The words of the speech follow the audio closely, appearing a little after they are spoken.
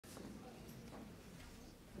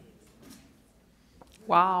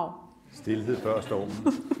Wow. Stilhed før stormen.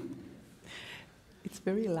 It's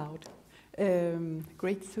very loud.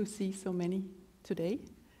 Great to see so many today.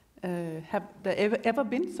 Have there ever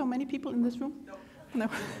been so many people in this room? No.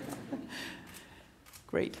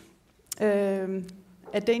 Great.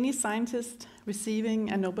 A Danish scientist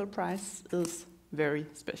receiving a Nobel Prize is very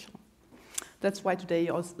special. That's why today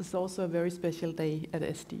is also a very special day at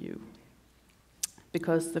SDU,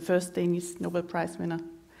 because the first Danish Nobel Prize winner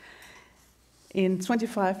in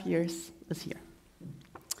 25 years is here.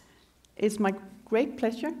 It's my great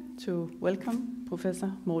pleasure to welcome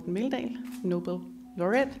Professor Morten Meldal, Nobel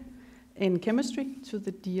laureate in chemistry, to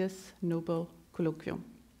the Dias Nobel Colloquium.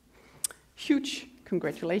 Huge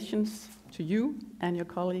congratulations to you and your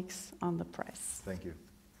colleagues on the prize. Thank you.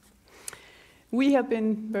 We have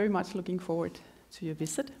been very much looking forward to your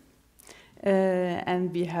visit,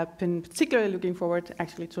 and we have been particularly looking forward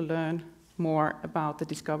actually to learn more about the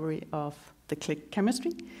discovery of the click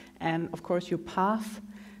chemistry, and of course your path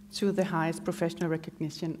to the highest professional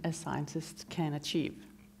recognition a scientist can achieve.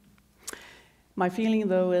 My feeling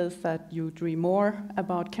though is that you dream more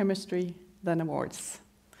about chemistry than awards,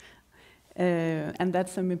 and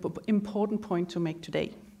that's an important point to make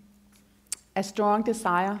today. A strong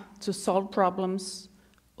desire to solve problems,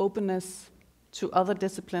 openness to other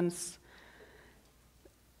disciplines,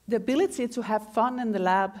 the ability to have fun in the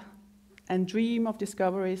lab and dream of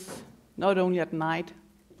discoveries, not only at night,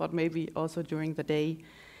 but maybe also during the day.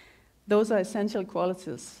 Those are essential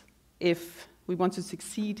qualities if we want to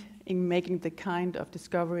succeed in making the kind of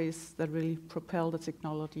discoveries that really propel the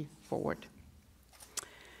technology forward.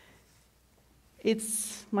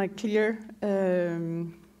 It's clear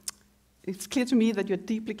to me that you're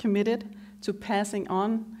deeply committed to passing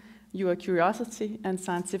on your curiosity and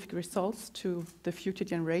scientific results to the future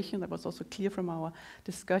generation. That was also clear from our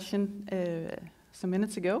discussion some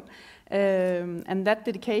minutes ago. And that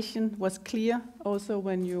dedication was clear also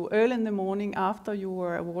when you, early in the morning after you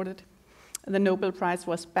were awarded the Nobel Prize,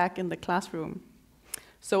 was back in the classroom.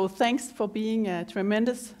 So thanks for being a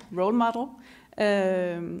tremendous role model,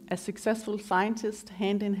 a successful scientist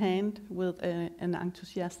hand in hand with an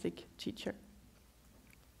enthusiastic teacher.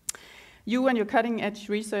 You and your cutting-edge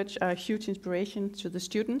research are a huge inspiration to the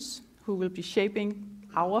students who will be shaping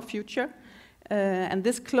our future. And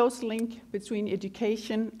this close link between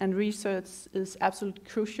education and research is absolutely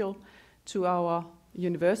crucial to our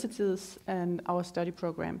universities and our study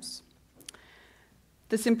programs.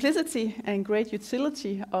 The simplicity and great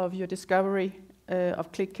utility of your discovery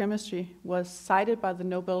of click chemistry was cited by the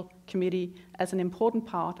Nobel Committee as an important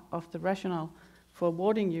part of the rationale for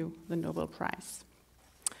awarding you the Nobel Prize.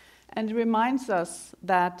 And it reminds us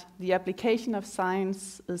that the application of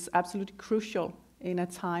science is absolutely crucial in a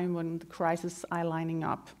time when the crises are lining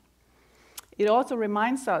up. It also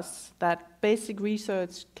reminds us that basic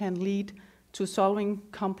research can lead to solving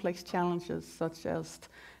complex challenges such as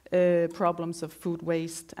problems of food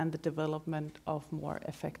waste and the development of more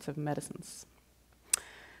effective medicines.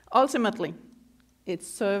 Ultimately, it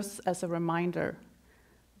serves as a reminder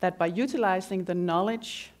that by utilizing the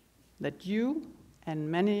knowledge that you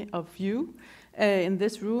and many of you in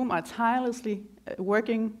this room are tirelessly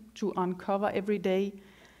working to uncover every day,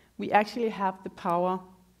 we actually have the power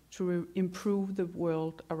to improve the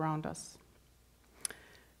world around us.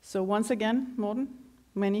 So once again, Morten,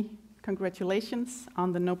 many congratulations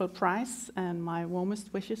on the Nobel Prize and my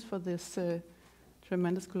warmest wishes for this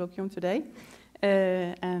tremendous colloquium today.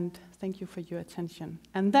 And thank you for your attention.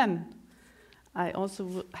 And then I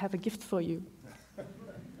also have a gift for you.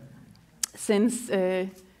 Since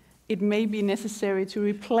it may be necessary to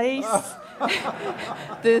replace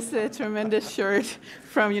this tremendous shirt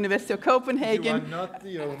from University of Copenhagen. You are not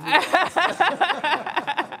the only.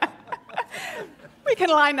 We can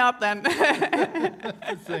line up then.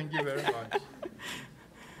 Thank you very much.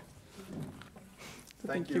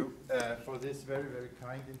 Thank you for this very, very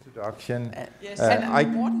kind introduction. Yes, and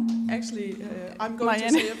Morten, actually, I'm going to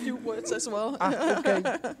say a few words as well. Okay.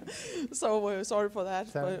 So sorry for that.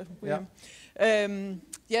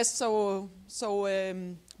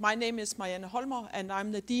 My name is Marianne Holmer, and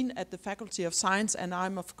I'm the Dean at the Faculty of Science, and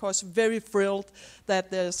I'm of course very thrilled that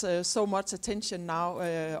there's so much attention now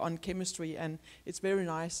on chemistry, and it's very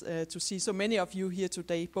nice to see so many of you here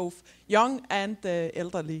today, both young and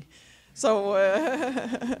elderly. So,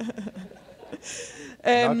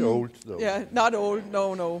 not old though. Yeah, not old,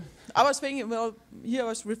 no. I was thinking, well, here I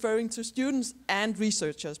was referring to students and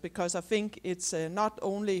researchers, because I think it's not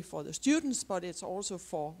only for the students, but it's also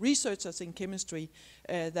for researchers in chemistry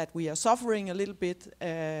that we are suffering a little bit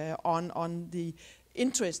on the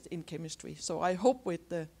interest in chemistry. So I hope with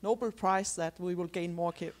the Nobel Prize that we will gain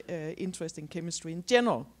more interest in chemistry in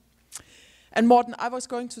general. And Morten, I was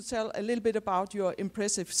going to tell a little bit about your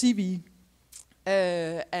impressive CV.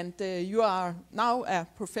 You are now a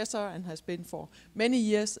professor and has been for many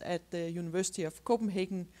years at the University of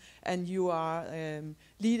Copenhagen, and you are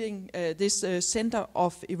leading this Center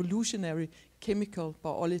of Evolutionary Chemical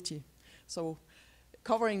Biology. So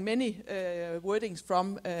covering many wordings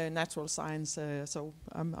from natural science, so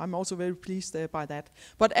I'm also very pleased by that.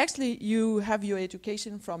 But actually you have your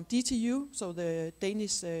education from DTU, so the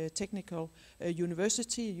Danish Technical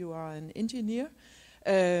University. You are an engineer.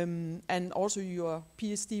 And also your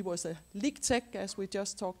PhD was a LigTech, as we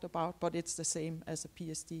just talked about, but it's the same as a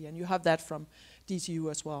PhD, and you have that from DTU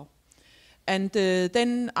as well. And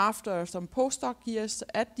then after some postdoc years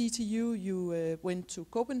at DTU, you went to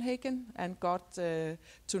Copenhagen and got to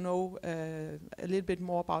know a little bit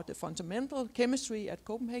more about the fundamental chemistry at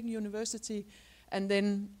Copenhagen University, and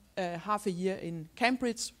then half a year in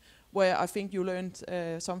Cambridge, where I think you learned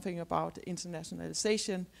something about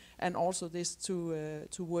internationalization and also this to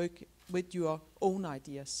work with your own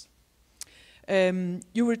ideas.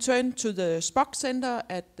 You returned to the Spock Center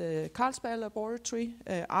at the Carlsberg Laboratory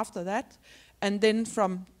after that, and then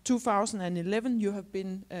from 2011 you have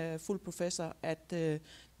been full professor at the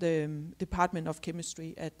Department of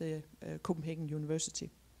Chemistry at the Copenhagen University.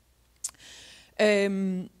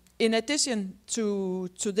 In addition to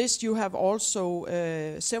this, you have also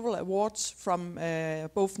several awards from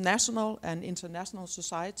both national and international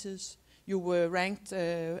societies. You were ranked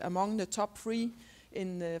among the top 3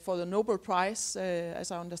 for the Nobel Prize,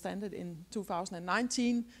 as I understand it, in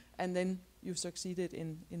 2019, and then you succeeded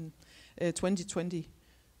in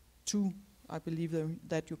 2022, I believe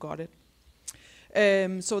that you got it.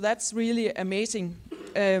 So that's really amazing.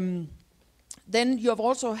 Then you have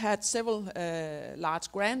also had several large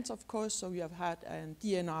grants, of course, so you have had a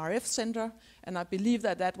DNRF center, and I believe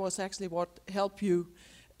that was actually what helped you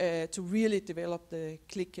to really develop the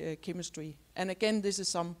click chemistry. And again, this is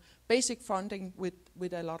some basic funding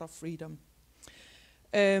with a lot of freedom.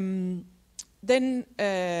 Then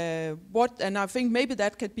and I think maybe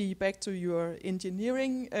that could be back to your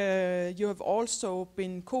engineering. You have also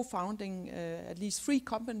been co-founding at least 3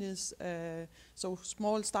 companies, so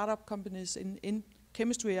small startup companies in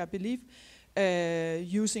chemistry, I believe,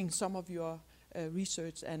 using some of your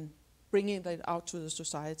research and bringing that out to the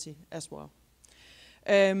society as well.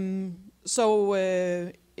 So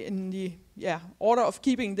in the order of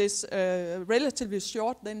keeping this relatively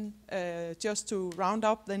short, then just to round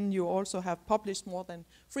up, then you also have published more than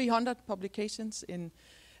 300 publications in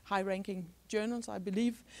high-ranking journals, I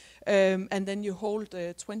believe, and then you hold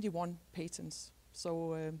 21 patents.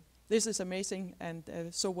 So this is amazing and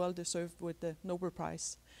so well deserved with the Nobel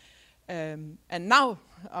Prize. And now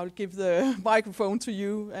I'll give the microphone to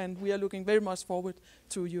you, and we are looking very much forward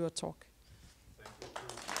to your talk.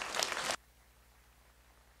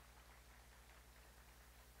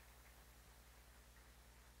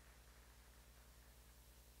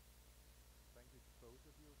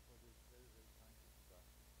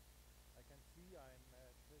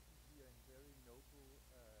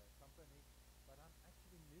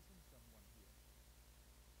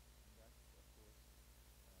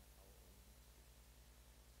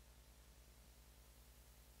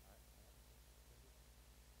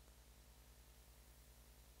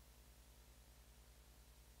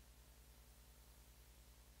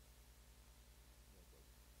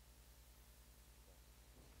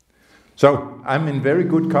 So I'm in very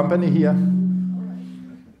good company here.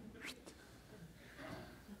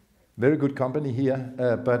 Very good company here,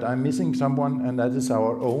 but I'm missing someone, and that is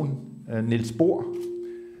our own Niels Bohr,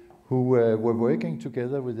 who were working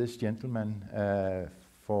together with this gentleman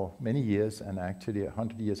for many years, and actually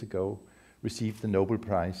 100 years ago received the Nobel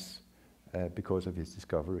Prize because of his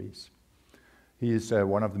discoveries. He is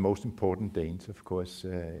one of the most important Danes, of course,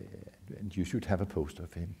 and you should have a poster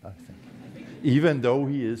of him, I think. Even though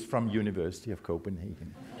he is from University of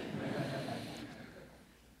Copenhagen.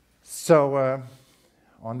 So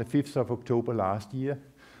on the 5th of October last year,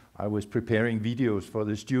 I was preparing videos for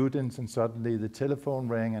the students, and suddenly the telephone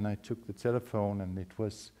rang, and I took the telephone, and it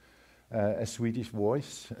was a Swedish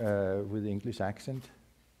voice with English accent,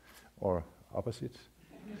 or opposite.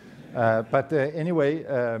 But anyway,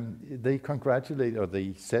 they congratulated, or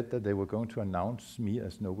they said that they were going to announce me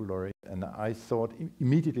as Nobel laureate, and I thought,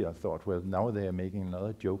 immediately I thought, well, now they are making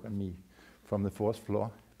another joke on me from the 4th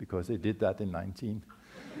floor, because they did that in 19.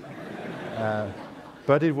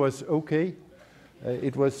 But it was okay,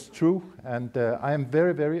 it was true, and I am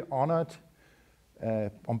very, very honored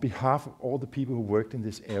on behalf of all the people who worked in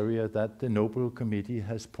this area, that the Nobel Committee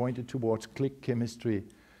has pointed towards click chemistry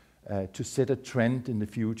to set a trend in the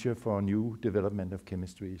future for new development of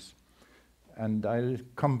chemistries. And I'll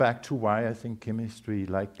come back to why I think chemistry,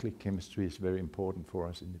 like click chemistry, is very important for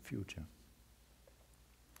us in the future.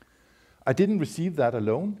 I didn't receive that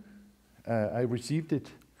alone. I received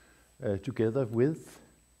it together with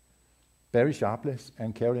Barry Sharpless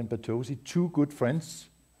and Caroline Bertozzi, two good friends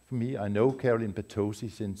for me. I know Caroline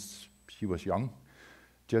Bertozzi since she was young,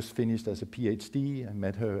 just finished as a PhD. I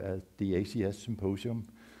met her at the ACS symposium.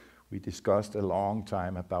 We discussed a long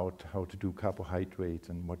time about how to do carbohydrates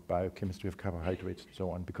and what biochemistry of carbohydrates and so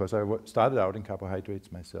on, because I started out in carbohydrates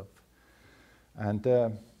myself. And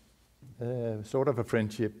sort of a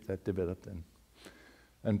friendship that developed then.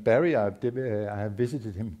 And Barry, I have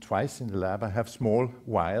visited him twice in the lab. I have small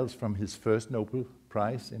vials from his first Nobel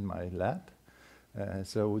Prize in my lab.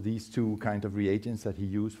 So these two kind of reagents that he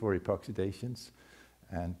used for epoxidations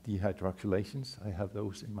and dehydroxylations, I have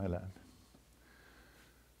those in my lab.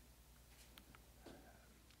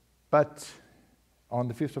 But on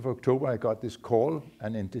the 5th of October, I got this call,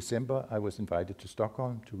 and in December, I was invited to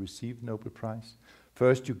Stockholm to receive Nobel Prize.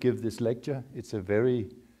 First, you give this lecture. It's a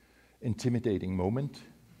very intimidating moment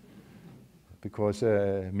because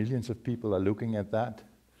millions of people are looking at that.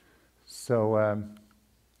 So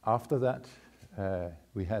after that,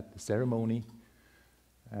 we had the ceremony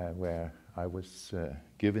where I was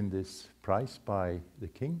given this prize by the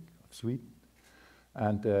King of Sweden.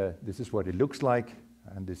 And this is what it looks like.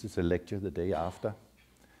 And this is a lecture the day after.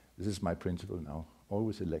 This is my principle now,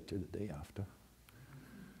 always a lecture the day after.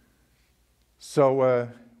 So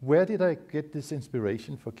where did I get this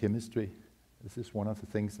inspiration for chemistry? This is one of the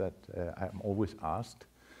things that I'm always asked.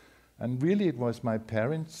 And really it was my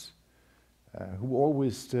parents who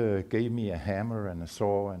always gave me a hammer and a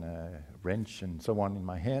saw and a wrench and so on in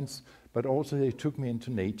my hands, but also they took me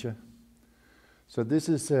into nature. So this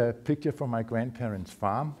is a picture from my grandparents'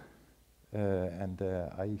 farm. And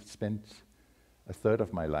I spent a third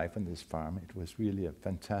of my life on this farm. It was really a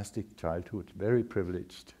fantastic childhood, very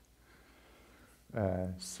privileged.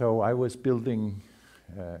 So I was building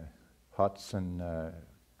huts and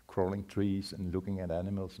crawling trees and looking at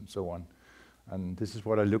animals and so on. And this is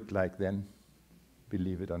what I looked like then,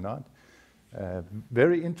 believe it or not.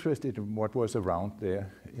 Very interested in what was around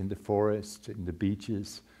there, in the forest, in the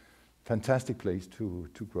beaches. Fantastic place to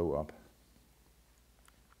grow up.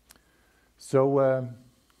 So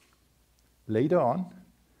later on,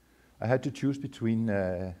 I had to choose between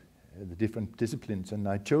the different disciplines, and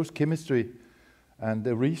I chose chemistry. And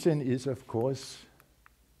the reason is, of course,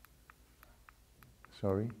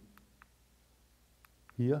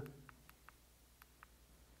 here,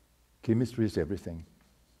 chemistry is everything.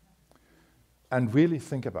 And really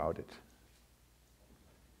think about it.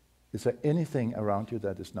 Is there anything around you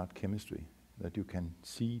that is not chemistry, that you can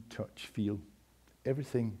see, touch, feel?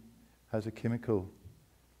 Everything has a chemical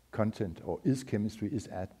content, or is chemistry, is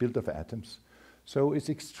built of atoms. So it's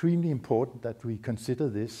extremely important that we consider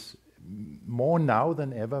this more now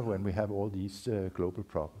than ever when we have all these global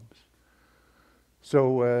problems.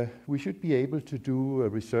 So we should be able to do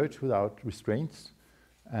research without restraints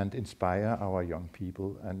and inspire our young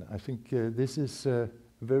people. And I think this is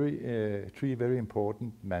three very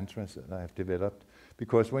important mantras that I have developed,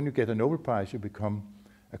 because when you get a Nobel Prize, you become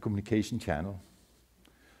a communication channel.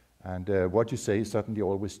 And what you say is suddenly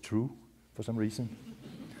always true for some reason.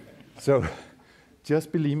 So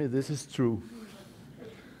just believe me, this is true.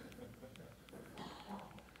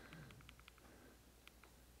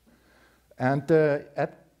 And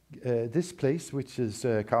at this place, which is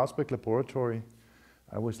Carlsberg Laboratory,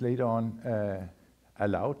 I was later on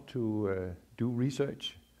allowed to do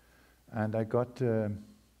research. And I got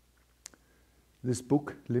this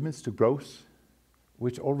book, Limits to Growth,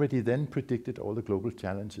 which already then predicted all the global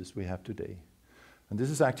challenges we have today. And this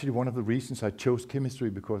is actually one of the reasons I chose chemistry,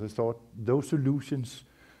 because I thought those solutions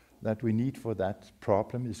that we need for that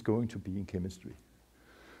problem is going to be in chemistry.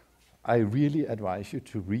 I really advise you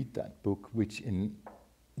to read that book, which in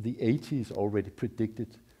the 80s already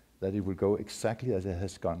predicted that it will go exactly as it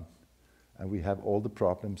has gone. And we have all the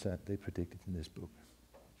problems that they predicted in this book.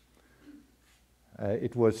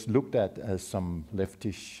 It was looked at as some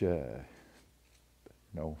leftish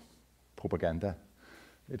propaganda.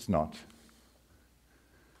 It's not.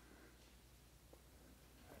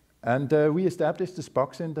 And we established the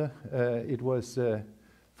Spock Center. It was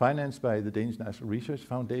financed by the Danish National Research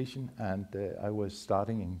Foundation, and I was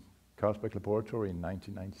starting in Carlsberg Laboratory in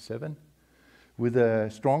 1997 with a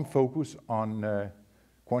strong focus on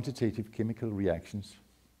quantitative chemical reactions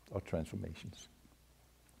or transformations.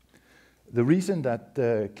 The reason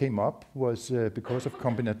that came up was because of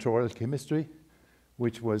combinatorial chemistry,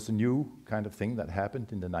 which was a new kind of thing that happened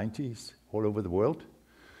in the 90s all over the world.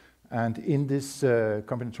 And in this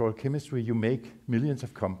combinatorial chemistry, you make millions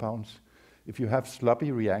of compounds. If you have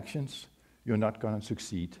sloppy reactions, you're not going to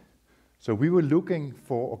succeed. So we were looking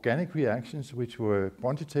for organic reactions which were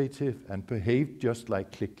quantitative and behaved just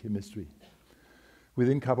like click chemistry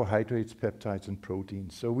within carbohydrates, peptides, and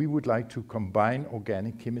proteins. So we would like to combine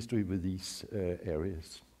organic chemistry with these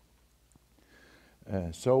areas.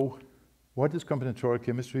 So what is combinatorial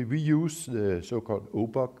chemistry? We use the so-called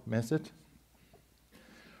OBOC method,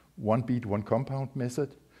 one bead, one compound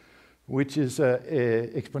method, which is an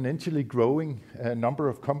exponentially growing number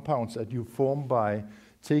of compounds that you form by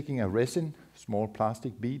taking a resin, small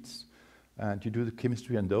plastic beads, and you do the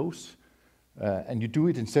chemistry on those. And you do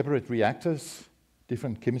it in separate reactors,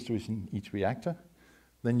 different chemistries in each reactor.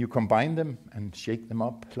 Then you combine them and shake them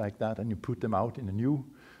up like that, and you put them out in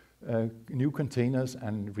a new containers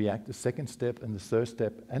and react the second step and the third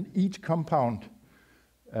step. And each compound,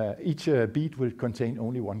 each bead will contain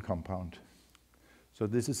only one compound. So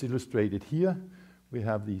this is illustrated here. We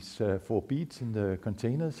have these 4 beads in the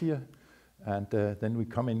containers here. And then we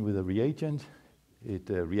come in with a reagent. It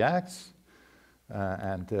reacts,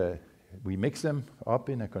 and we mix them up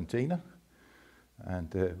in a container.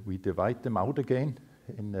 And we divide them out again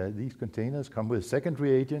in these containers, come with a second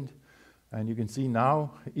reagent. And you can see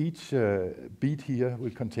now each bead here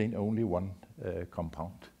will contain only one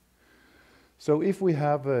compound. So if we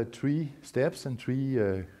have 3 steps and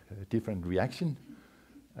 3 different reaction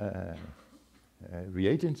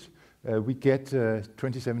reagents, we get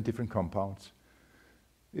 27 different compounds.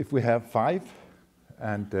 If we have 5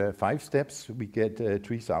 and 5 steps, we get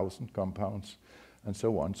 3,000 compounds and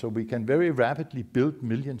so on. So we can very rapidly build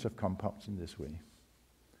millions of compounds in this way.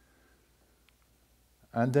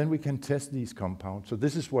 And then we can test these compounds. So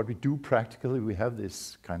this is what we do practically. We have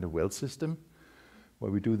this kind of well system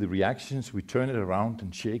where we do the reactions, we turn it around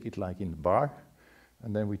and shake it like in the bar,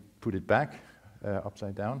 and then we put it back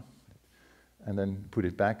upside down, and then put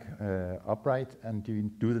it back upright, and you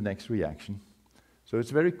do the next reaction. So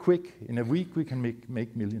it's very quick. In a week, we can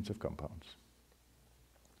make millions of compounds.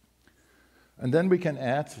 And then we can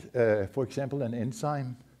add, for example, an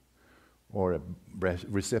enzyme or a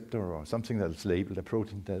receptor or something that's labeled, a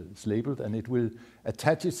protein that's labeled, and it will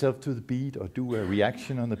attach itself to the bead or do a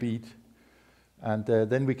reaction on the bead. And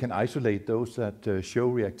then we can isolate those that show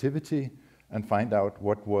reactivity and find out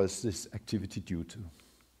what was this activity due to.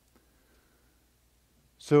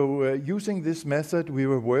 So using this method, we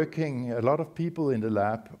were working, a lot of people in the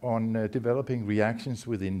lab, on developing reactions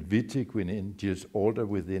within Wittig, within disorder,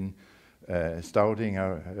 within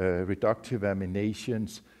Staudinger, reductive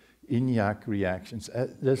aminations, ENIAC reactions.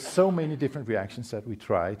 There's so many different reactions that we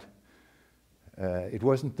tried. It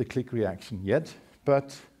wasn't the click reaction yet,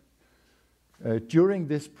 but during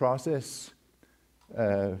this process,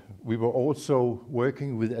 we were also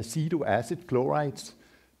working with aceto acid chlorides,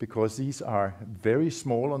 because these are very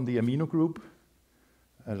small on the amino group,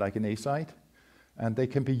 like an A site, and they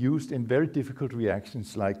can be used in very difficult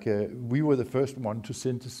reactions, like we were the first one to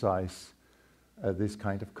synthesize this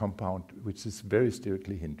kind of compound, which is very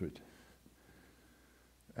sterically hindered.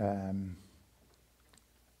 And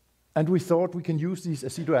we thought we can use these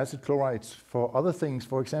aceto acid chlorides for other things.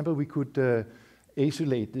 For example, we could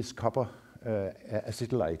isolate this copper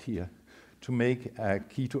acetylide here to make a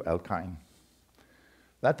ketoalkyne.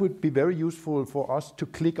 That would be very useful for us to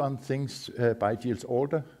click on things by Giles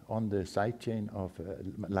order on the side chain of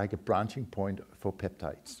like a branching point for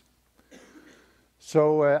peptides.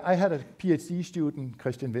 So I had a PhD student,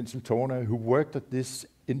 Christian Wenzel Torne, who worked at this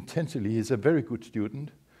intensively. He's a very good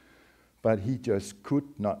student, but he just could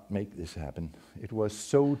not make this happen. It was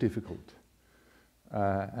so difficult.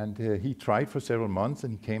 And he tried for several months,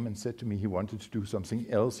 and he came and said to me he wanted to do something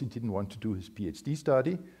else. He didn't want to do his PhD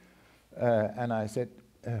study. And I said,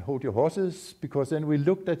 hold your horses, because then we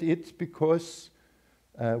looked at it, because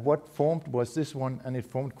what formed was this one, and it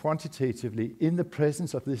formed quantitatively in the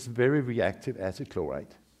presence of this very reactive acid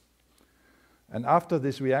chloride. And after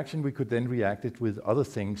this reaction, we could then react it with other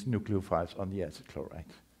things, nucleophiles on the acid chloride.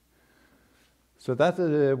 So that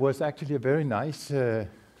was actually a very nice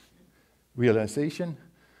realization.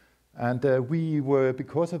 And we were,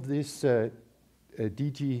 because of this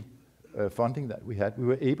DG funding that we had, we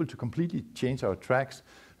were able to completely change our tracks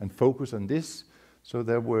and focus on this. So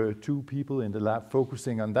there were 2 people in the lab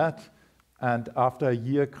focusing on that. And after a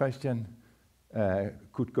year, Christian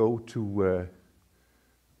could go to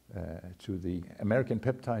the American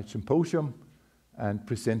Peptide Symposium and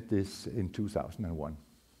present this in 2001.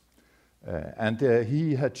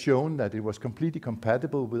 He had shown that it was completely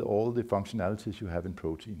compatible with all the functionalities you have in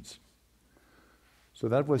proteins. So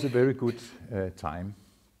that was a very good time.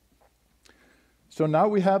 So now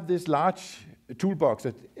we have this large toolbox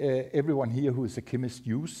that everyone here who is a chemist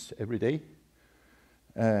use every day.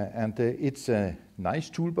 It's a nice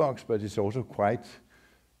toolbox, but it's also quite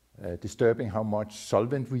disturbing how much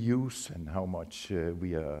solvent we use and how much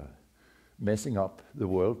we are messing up the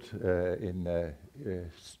world in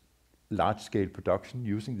large-scale production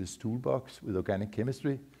using this toolbox with organic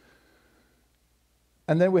chemistry.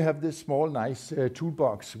 And then we have this small, nice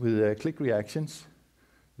toolbox with click reactions.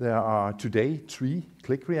 There are today 3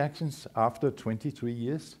 click reactions after 23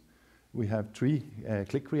 years. We have 3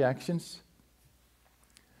 click reactions.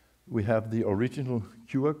 We have the original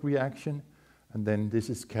CuAAC reaction, and then this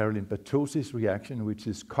is serendipitously reaction, which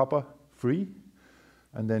is copper-free.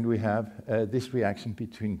 And then we have this reaction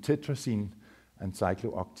between tetrazine and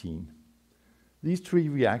cyclooctene. These 3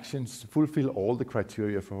 reactions fulfill all the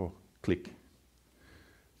criteria for click,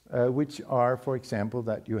 which are, for example,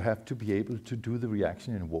 that you have to be able to do the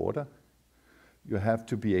reaction in water. You have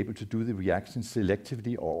to be able to do the reaction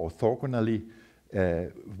selectively or orthogonally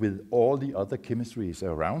with all the other chemistries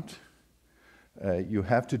around. You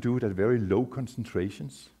have to do it at very low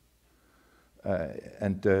concentrations,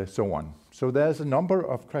 and so on. So there's a number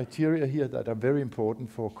of criteria here that are very important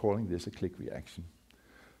for calling this a click reaction.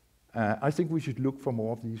 I think we should look for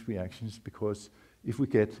more of these reactions, because if we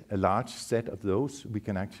get a large set of those, we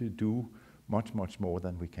can actually do much, much more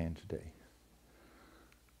than we can today.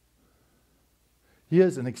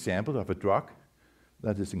 Here's an example of a drug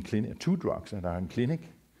that is in clinic, 2 drugs that are in clinic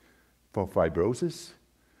for fibrosis,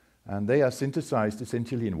 and they are synthesized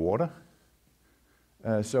essentially in water.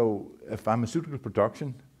 So a pharmaceutical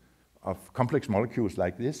production of complex molecules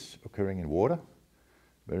like this occurring in water,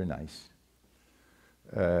 very nice.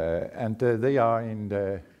 They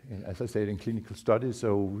are as I said, in clinical studies,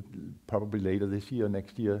 so probably later this year,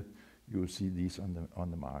 next year, you will see these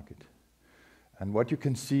on the market. And what you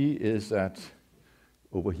can see is that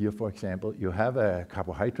over here, for example, you have a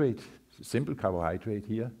carbohydrate, a simple carbohydrate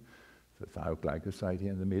here, the thioglycoside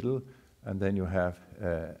here in the middle, and then you have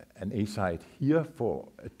an A site here for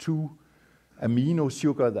a 2 amino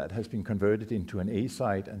sugar that has been converted into an A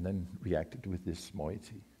site and then reacted with this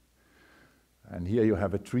moiety. And here you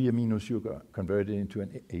have a 3 amino sugar converted into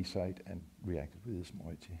an A site and reacted with this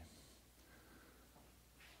moiety.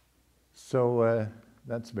 So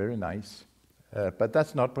that's very nice. But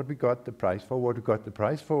that's not what we got the prize for. What we got the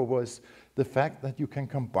prize for was the fact that you can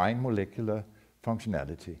combine molecular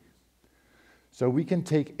functionality. So we can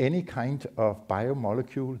take any kind of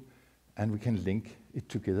biomolecule and we can link it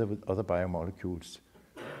together with other biomolecules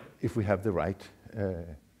if we have the right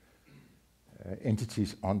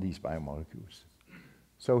entities on these biomolecules.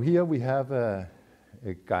 So here we have a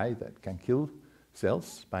guy that can kill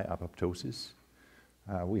cells by apoptosis.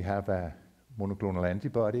 We have a monoclonal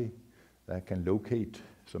antibody that can locate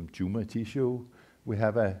some tumor tissue. We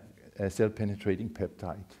have a cell-penetrating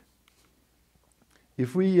peptide.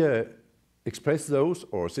 If we express those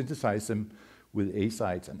or synthesize them with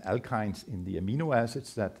acids and alkynes in the amino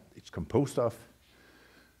acids that it's composed of,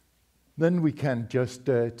 then we can just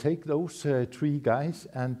take those 3 guys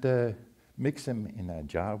and mix them in a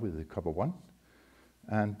jar with the copper 1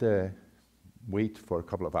 and wait for a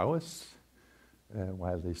couple of hours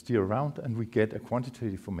while they stir around, and we get a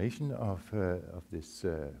quantitative formation of this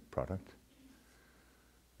product.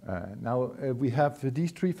 Now we have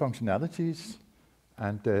these 3 functionalities,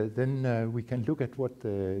 and then we can look at what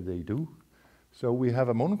they do. So we have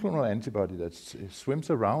a monoclonal antibody that swims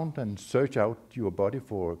around and search out your body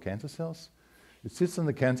for cancer cells. It sits on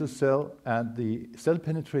the cancer cell, and the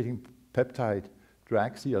cell-penetrating peptide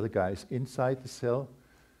drags the other guys inside the cell,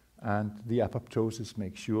 and the apoptosis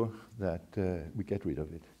makes sure that we get rid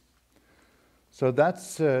of it. So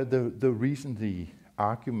that's the reason, the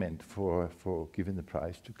argument for giving the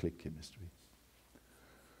prize to click chemistry.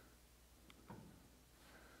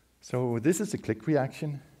 So this is a click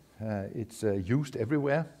reaction. It's used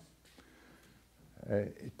everywhere.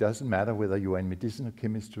 It doesn't matter whether you are in medicinal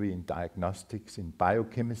chemistry, in diagnostics, in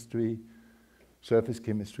biochemistry, surface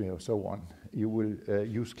chemistry, or so on. You will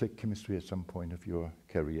use click chemistry at some point of your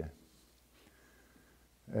career.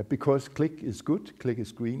 Because click is good, click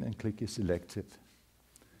is green, and click is selective.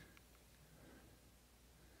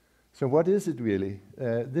 So what is it really?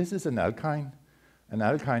 This is an alkyne. An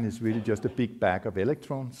alkyne is really just a big bag of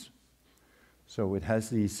electrons. So it has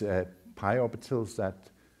these pi orbitals that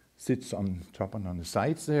sits on top and on the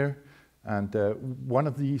sides there. And one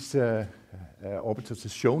of these orbitals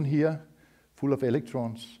is shown here, full of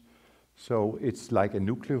electrons. So it's like a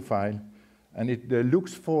nucleophile, and it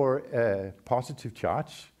looks for a positive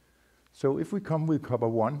charge. So if we come with copper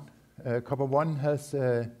 1 has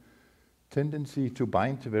a tendency to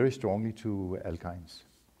bind very strongly to alkynes.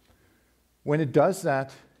 When it does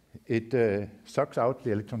that, it sucks out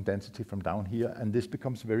the electron density from down here, and this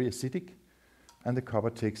becomes very acidic, and the copper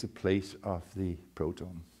takes the place of the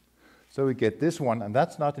proton. So we get this one, and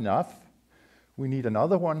that's not enough. We need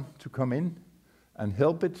another one to come in and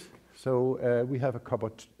help it. So we have a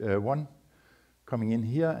copper 1 coming in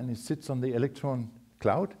here, and it sits on the electron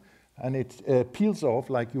cloud, and it peels off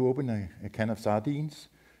like you open a can of sardines,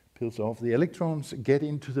 peels off the electrons, get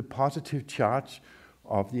into the positive charge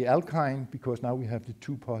of the alkyne, because now we have the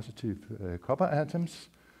 2 positive copper atoms.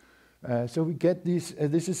 So we get these,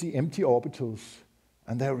 this is the empty orbitals,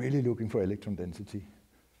 and they're really looking for electron density.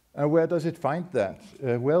 Where does it find that?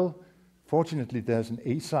 Well, fortunately, there's an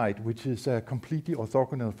A site, which is a completely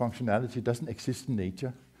orthogonal functionality, it doesn't exist in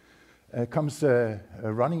nature. Comes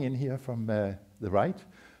running in here from the right,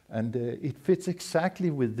 and it fits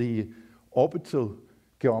exactly with the orbital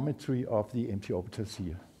geometry of the empty orbitals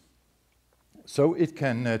here. So it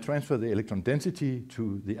can transfer the electron density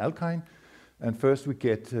to the alkyne, and first we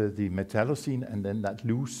get the metallocene, and then that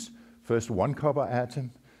loose first 1 copper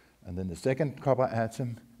atom, and then the second copper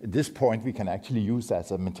atom. At this point, we can actually use that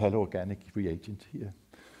as a metallo-organic reagent here.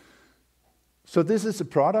 So this is a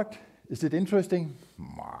product. Is it interesting?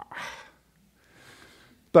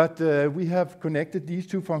 But we have connected these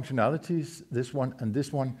 2 functionalities, this one and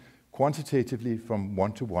this one, quantitatively from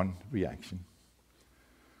 1-to-1 reaction.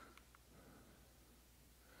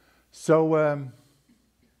 So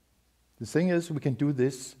the thing is, we can do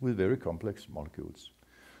this with very complex molecules.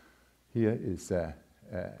 Here is a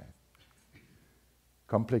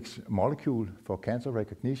complex molecule for cancer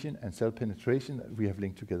recognition and cell penetration that we have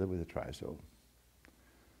linked together with a triazole.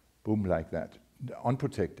 Boom, like that,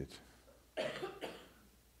 unprotected.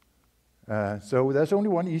 So there's only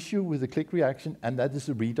one issue with the click reaction, and that is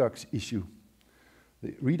the redox issue.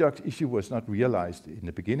 The redox issue was not realized in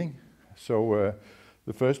the beginning. So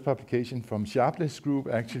the first publication from Sharpless group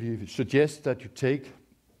actually suggests that you take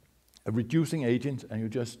a reducing agent and you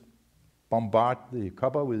just bombard the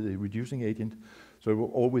copper with the reducing agent, so it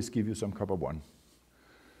will always give you some copper 1.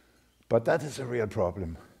 But that is a real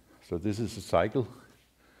problem. So this is a cycle.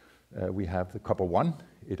 We have the copper 1,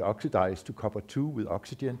 it oxidizes to copper 2 with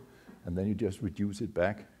oxygen, and then you just reduce it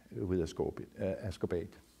back with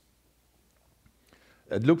ascorbate.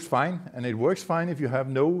 It looks fine, and it works fine if you have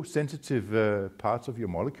no sensitive parts of your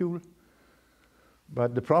molecule.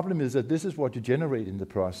 But the problem is that this is what you generate in the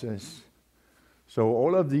process. So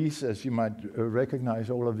all of these, as you might recognize,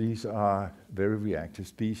 all of these are very reactive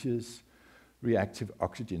species, reactive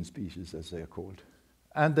oxygen species, as they are called.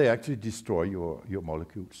 And they actually destroy your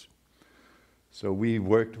molecules. So we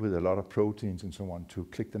worked with a lot of proteins and so on to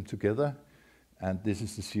click them together, and this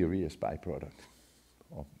is the serious byproduct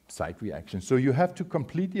of side reaction. So you have to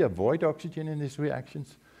completely avoid oxygen in these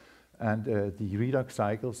reactions, and the redox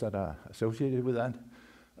cycles that are associated with that,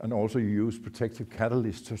 and also you use protective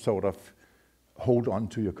catalysts to sort of hold on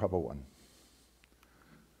to your copper 1.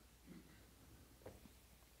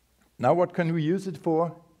 Now what can we use it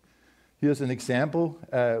for? Here's an example.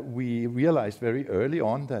 We realized very early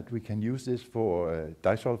on that we can use this for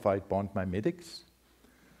disulfide bond mimetics.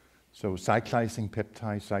 So cyclizing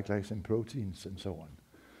peptides, cyclizing proteins, and so on.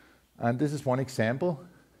 And this is one example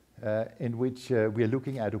in which we are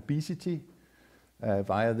looking at obesity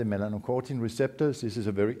via the melanocortin receptors. This is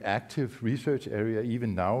a very active research area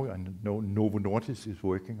even now, and Novo Nordisk is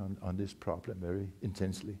working on this problem very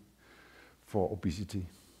intensely for obesity.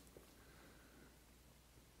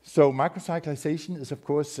 So microcyclization is, of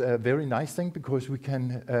course, a very nice thing because we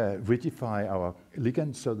can rigidify our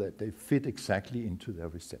ligands so that they fit exactly into their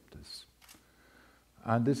receptors.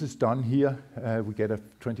 And this is done here. We get a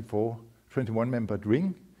 21-membered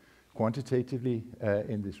ring quantitatively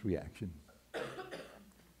in this reaction.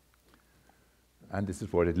 And this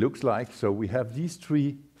is what it looks like. So we have these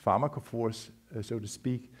 3 pharmacophores, so to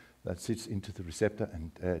speak, that sits into the receptor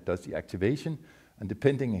and does the activation. And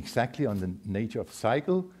depending exactly on the nature of the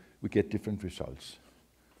cycle, we get different results.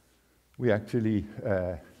 We actually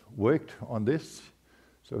worked on this.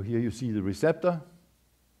 So here you see the receptor,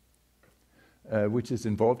 which is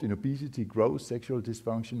involved in obesity, growth, sexual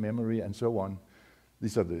dysfunction, memory, and so on.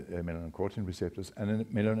 These are the melanocortin receptors. And then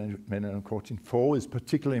melanocortin 4 is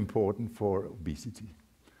particularly important for obesity.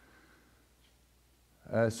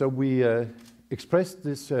 So we expressed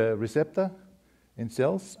this receptor in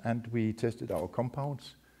cells, and we tested our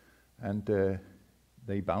compounds, and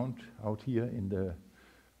they bound out here in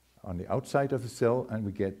on the outside of the cell, and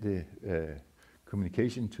we get the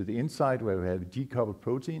communication to the inside where we have a G-coupled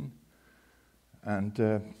protein.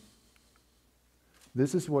 And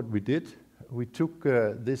this is what we did. We took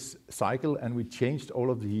this cycle and we changed all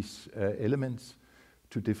of these elements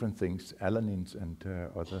to different things, alanines and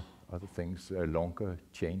other things, a longer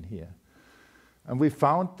chain here. And we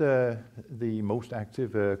found the most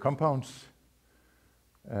active compounds,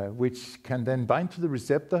 which can then bind to the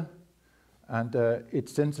receptor, and it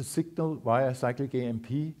sends a signal via cyclic AMP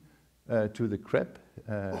to the CREB,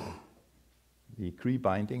 the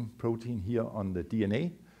Cre-binding protein here on the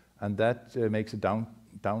DNA, and that makes a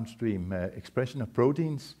downstream expression of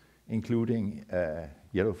proteins, including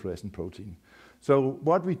yellow fluorescent protein. So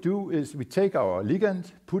what we do is we take our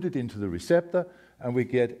ligand, put it into the receptor, and we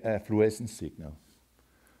get a fluorescent signal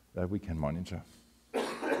that we can monitor.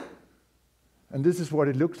 And this is what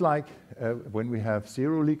it looks like when we have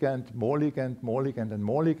zero ligand, more ligand, more ligand, and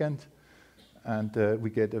more ligand. And we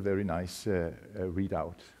get a very nice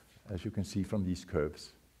readout, as you can see from these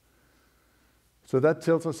curves. So that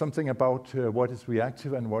tells us something about what is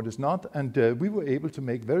reactive and what is not. And we were able to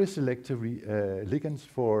make very selective ligands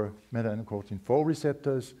for melanocortin 4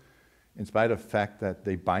 receptors, in spite of the fact that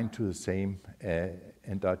they bind to the same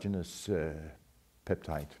endogenous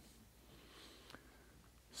peptide.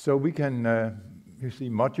 So we can usually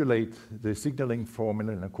modulate the signaling for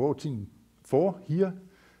melanocortin 4 here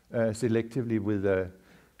selectively with a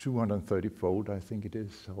 230-fold, I think it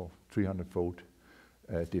is, or 300-fold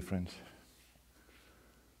difference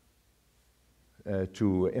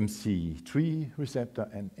to MC3 receptor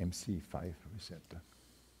and MC5 receptor.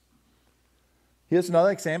 Here's another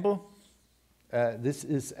example. This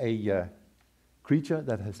is a creature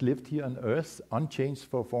that has lived here on Earth unchanged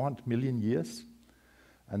for 400 million years.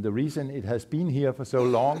 And the reason it has been here for so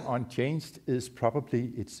long unchanged is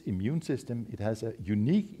probably its immune system. It has a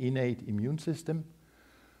unique innate immune system.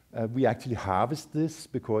 We actually harvest this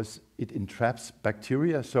because it entraps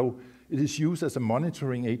bacteria. So it is used as a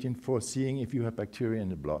monitoring agent for seeing if you have bacteria in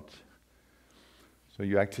the blood. So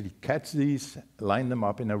you actually catch these, line them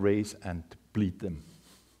up in arrays, and bleed them.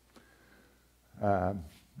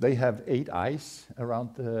 They have 8 eyes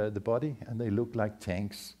around the body, and they look like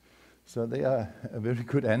tanks. So they are very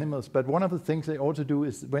good animals. But one of the things they also do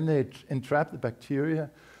is when they entrap the bacteria,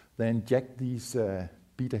 they inject these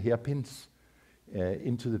beta hairpins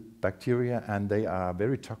into the bacteria, and they are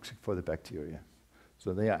very toxic for the bacteria.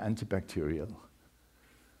 So they are antibacterial.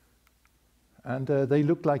 And they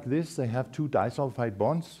look like this. They have 2 disulfide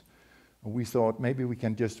bonds. We thought maybe we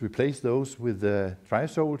can just replace those with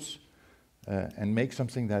triazoles and make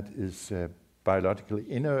something that is biologically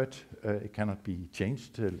inert. It cannot be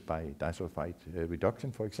changed by disulfide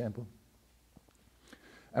reduction, for example.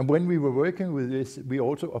 And when we were working with this, we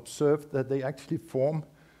also observed that they actually form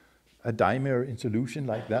a dimer in solution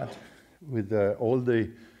like that, with all the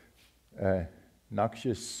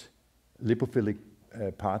noxious lipophilic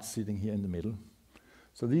parts sitting here in the middle.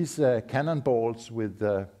 So these cannonballs with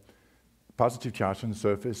positive charge on the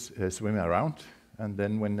surface swim around, and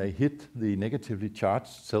then when they hit the negatively charged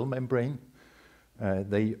cell membrane,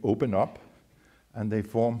 they open up and they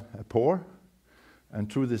form a pore,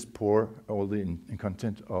 and through this pore, all the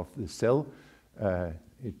content of the cell,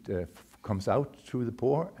 comes out through the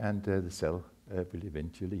pore, and the cell will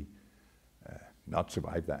eventually not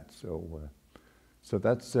survive that. So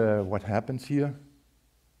that's what happens here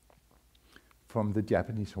from the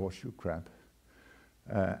Japanese horseshoe crab.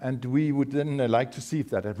 And we would then like to see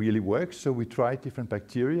if that really works, so we tried different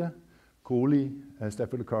bacteria, coli,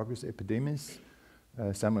 Staphylococcus epidermis,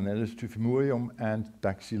 Salmonella typhimurium, and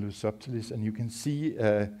Bacillus subtilis, and you can see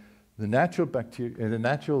the natural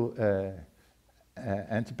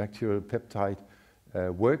antibacterial peptide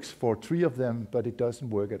works for 3 of them, but it doesn't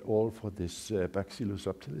work at all for this Bacillus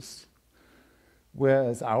subtilis.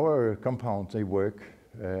 Whereas our compounds, they work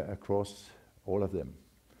across all of them.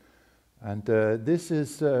 And this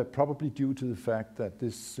is probably due to the fact that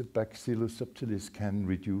this Bacillus subtilis can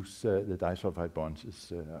reduce the disulfide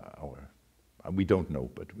bonds. We don't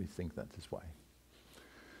know, but we think that is why.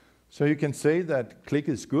 So you can say that CLIC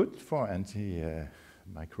is good for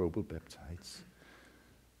antimicrobial peptides.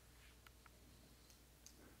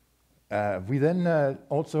 We then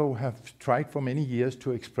also have tried for many years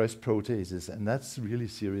to express proteases, and that's really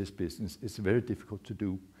serious business. It's very difficult to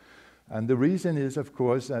do. And the reason is, of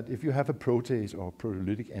course, that if you have a protease or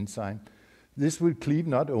proteolytic enzyme, this will cleave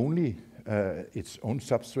not only its own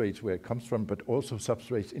substrates where it comes from, but also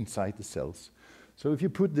substrates inside the cells. So if you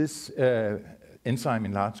put this enzyme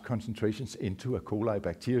in large concentrations into a coli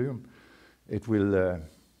bacterium, it will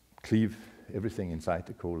cleave everything inside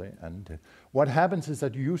the coli. And what happens is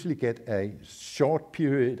that you usually get a short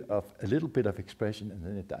period of a little bit of expression and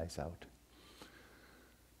then it dies out.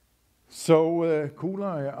 So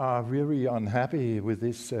coli are really unhappy with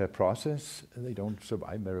this process. They don't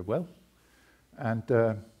survive very well.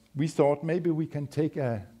 And we thought maybe we can take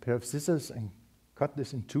a pair of scissors and cut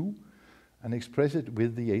this in two and express it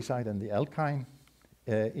with the A site and the alkyne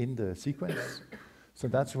in the sequence. So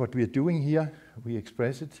that's what we are doing here. We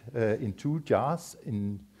express it in two jars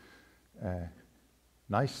in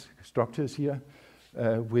nice structures here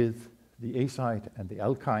with the A site and the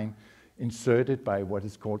alkyne inserted by what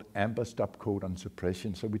is called amber stop codon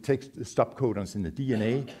suppression. So we take the stop codons in the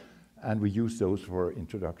DNA and we use those for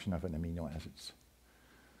introduction of an amino acids.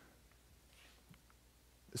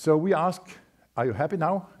 So we ask, are you happy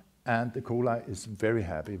now? And the coli is very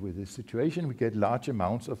happy with this situation. We get large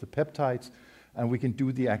amounts of the peptides and we can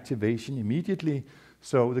do the activation immediately.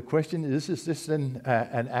 So the question is this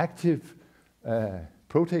an active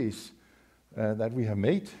protease that we have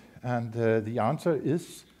made? And the answer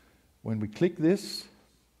is, when we click this,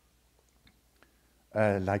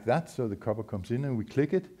 like that, so the copper comes in and we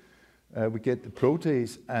click it, we get the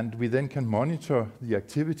protease, and we then can monitor the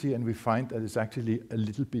activity, and we find that it's actually a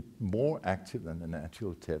little bit more active than the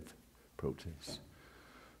natural TEV protease.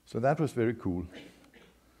 So that was very cool.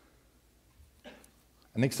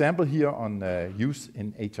 An example here on use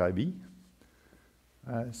in HIV.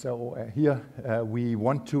 Here we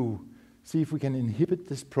want to see if we can inhibit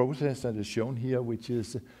this process that is shown here, which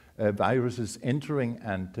is viruses entering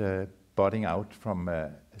and budding out from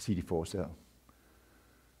a CD4 cell.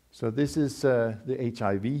 So this is the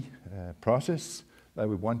HIV process that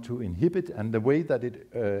we want to inhibit, and the way that it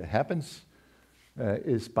happens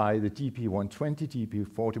is by the GP120,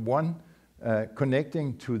 GP41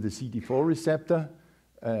 connecting to the CD4 receptor,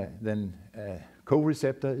 then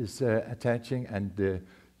co-receptor is attaching, and the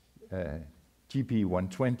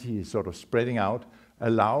GP120 is sort of spreading out,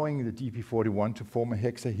 allowing the GP41 to form a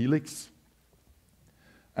hexahelix.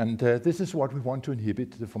 And this is what we want to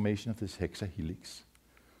inhibit, the formation of this hexahelix.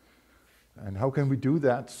 And how can we do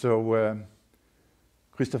that? So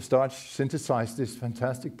Christoph Starch synthesized this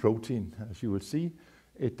fantastic protein, as you will see.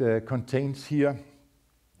 It contains here,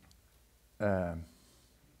 I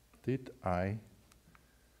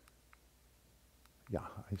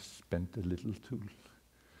spent a little tool.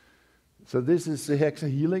 So this is the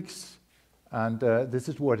hexahelix, and this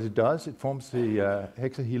is what it does. It forms the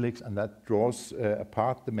hexahelix, and that draws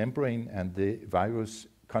apart the membrane, and the virus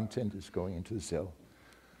content is going into the cell.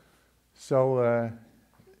 So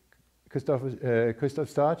Christoph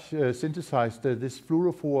Starch synthesized this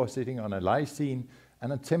fluorophore sitting on a lysine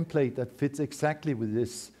and a template that fits exactly with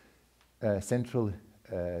this central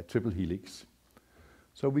triple helix.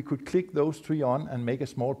 So we could click those three on and make a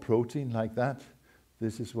small protein like that.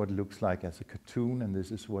 This is what it looks like as a cartoon, and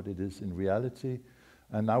this is what it is in reality.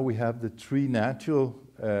 And now we have the three natural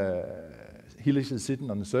helices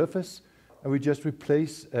sitting on the surface, and we just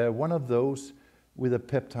replace one of those with a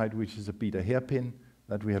peptide, which is a beta hairpin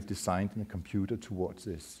that we have designed in a computer towards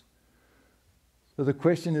this. So the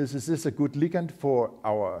question is this a good ligand for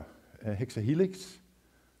our hexahelix?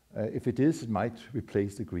 If it is, it might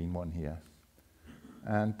replace the green one here.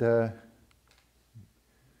 And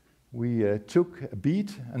we took a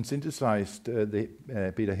bead and synthesized the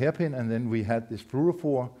beta hairpin, and then we had this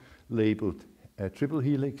fluorophore labeled triple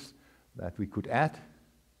helix that we could add.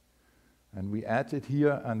 And we add it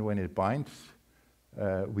here, and when it binds,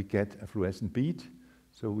 we get a fluorescent bead.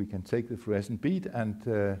 So we can take the fluorescent bead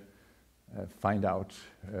and find out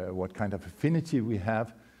what kind of affinity we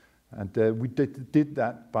have. And we did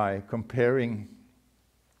that by comparing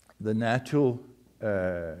the natural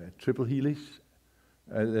triple helix,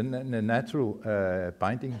 the natural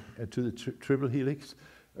binding to the triple helix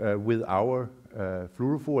with our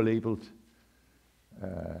fluorophore-labeled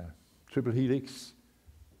triple helix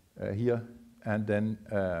here, and then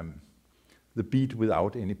the bead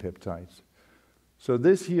without any peptides. So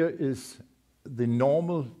this here is the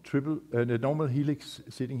normal normal helix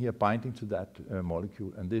sitting here binding to that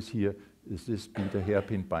molecule, and this here is this beta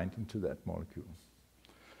hairpin binding to that molecule.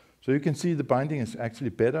 So you can see the binding is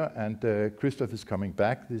actually better, and Christoph is coming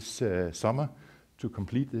back this summer to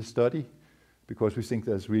complete this study because we think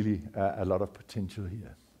there's really a lot of potential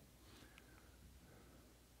here.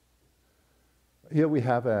 Here we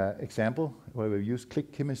have an example where we use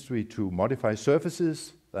click chemistry to modify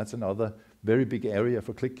surfaces. That's another very big area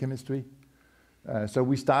for click chemistry. So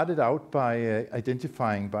we started out by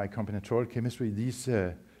identifying by combinatorial chemistry these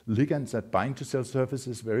ligands that bind to cell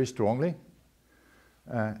surfaces very strongly.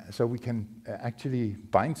 So we can actually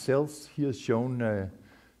bind cells. Here is shown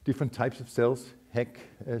different types of cells, HEC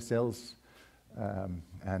cells,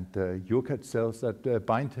 and UCAT cells that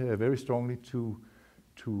bind very strongly to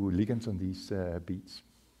ligands on these beads.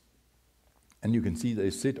 And you can see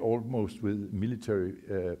they sit almost with military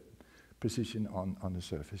precision on the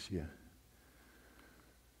surface here.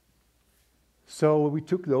 So we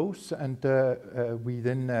took those and we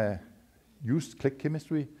then used click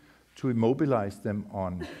chemistry to immobilize them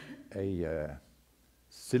on a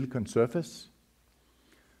silicon surface.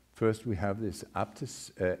 First we have this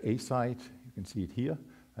Aptus A site, you can see it here,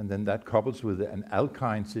 and then that couples with an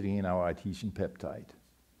alkyne sitting in our adhesion peptide.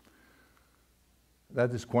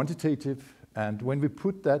 That is quantitative, and when we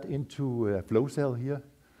put that into a flow cell here,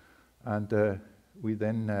 and we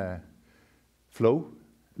then flow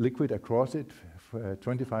liquid across it for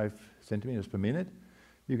 25 centimeters per minute,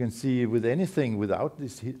 you can see with anything without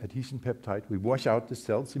this adhesion peptide, we wash out the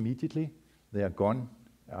cells immediately. They are gone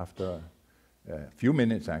after a few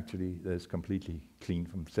minutes actually. That's completely clean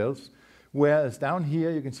from cells. Whereas down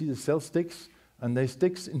here you can see the cell sticks, and they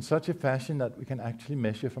sticks in such a fashion that we can actually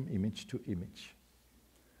measure from image to image.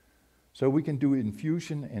 So we can do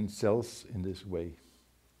infusion in cells in this way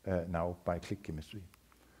now by click chemistry.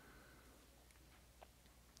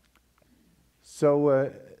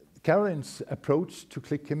 So Caroline's approach to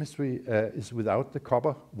click chemistry is without the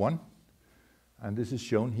copper 1, and this is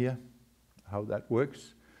shown here how that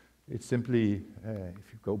works. It's simply,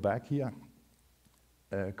 if you go back here,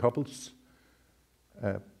 couples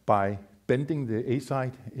by bending the A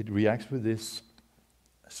site, it reacts with this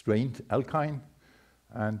strained alkyne,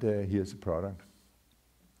 and here's the product.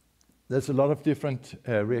 There's a lot of different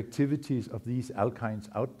reactivities of these alkynes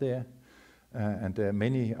out there, and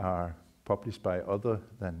many are published by other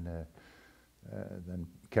than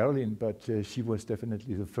Caroline, but she was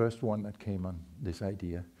definitely the first one that came on this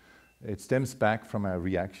idea. It stems back from a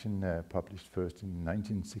reaction published first in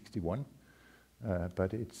 1961,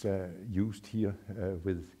 but it's used here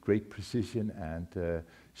with great precision, and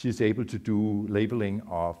she's able to do labeling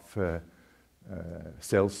of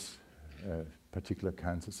cells, particular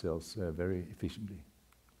cancer cells, very efficiently.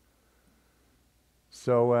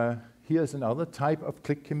 So here's another type of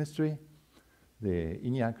click chemistry, the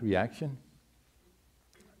ENIAC reaction.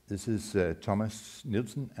 This is Thomas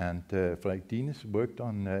Nielsen and Frederik Dienes worked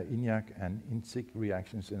on ENIAC and INSIG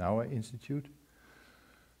reactions in our institute.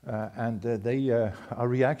 And they are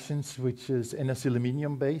reactions which is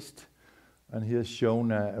N-acylaminium based. And here's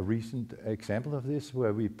shown a recent example of this,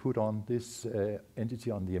 where we put on this entity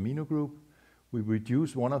on the amino group. We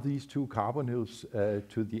reduce one of these two carbonyls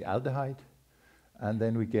to the aldehyde, and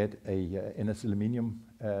then we get a N-acylaminium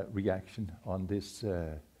reaction on this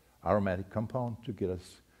aromatic compound to get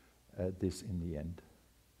us this in the end.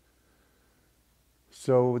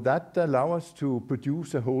 So that allows us to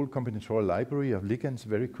produce a whole combinatorial library of ligands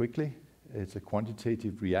very quickly. It's a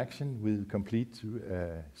quantitative reaction with complete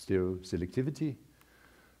stereoselectivity.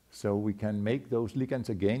 So we can make those ligands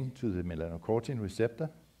again to the melanocortin receptor,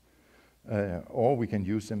 or we can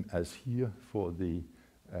use them as here for the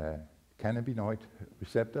cannabinoid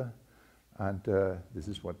receptor. And this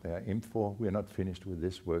is what they are aimed for. We are not finished with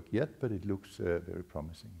this work yet, but it looks very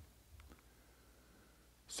promising.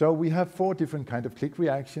 So we have 4 different kind of click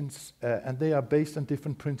reactions, and they are based on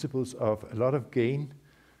different principles of a lot of gain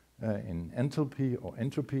in enthalpy or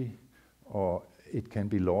entropy, or it can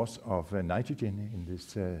be loss of nitrogen in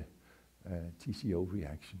this TCO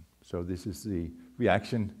reaction. So this is the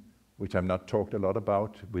reaction which I've not talked a lot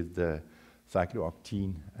about with the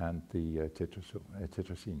cyclooctene and the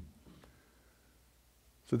tetrazine.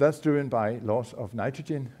 So that's driven by loss of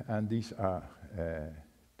nitrogen, and these are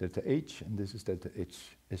delta H, and this is delta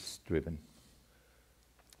HS driven.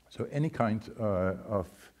 So any kind of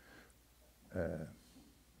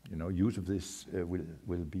use of this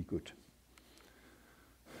will be good.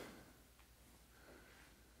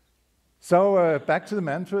 So back to the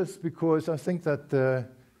mantras, because I think that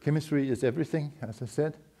chemistry is everything, as I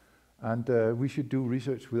said, and we should do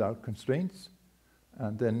research without constraints,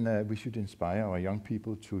 and then we should inspire our young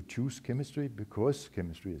people to choose chemistry, because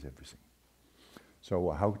chemistry is everything.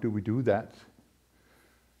 So how do we do that?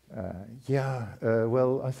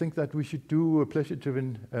 Well, I think that we should do a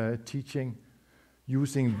pleasure-driven teaching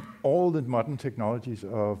using all the modern technologies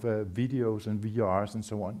of videos and VRs and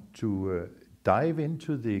so on to dive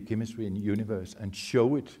into the chemistry in the universe and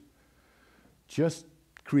show it. Just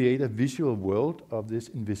create a visual world of this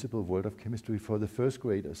invisible world of chemistry for the first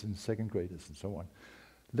graders and second graders and so on.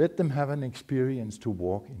 Let them have an experience to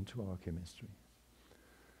walk into our chemistry.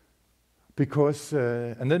 Because,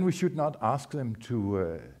 and then we should not ask them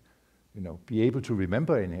to, be able to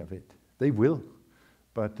remember any of it. They will.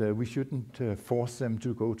 But we shouldn't force them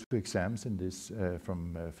to go to exams in this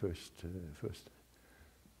from first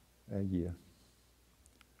year.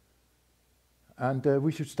 And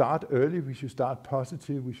we should start early, we should start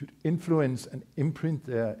positive, we should influence and imprint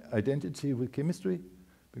their identity with chemistry,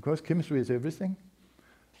 because chemistry is everything.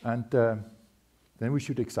 And then we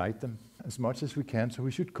should excite them as much as we can. So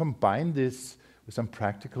we should combine this with some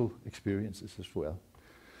practical experiences as well.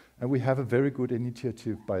 And we have a very good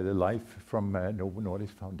initiative by the Life from Novo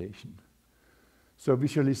Nordisk Foundation. So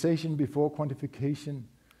visualization before quantification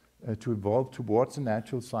to evolve towards the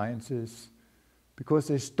natural sciences, because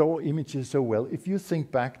they store images so well. If you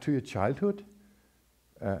think back to your childhood,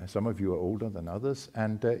 some of you are older than others,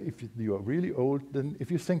 and if you are really old, then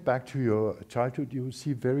if you think back to your childhood, you will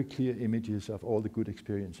see very clear images of all the good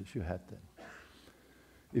experiences you had then.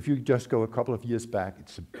 If you just go a couple of years back,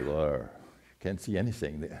 it's a blur. You can't see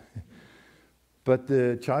anything there. But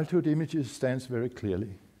the childhood images stands very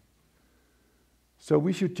clearly. So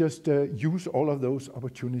we should just use all of those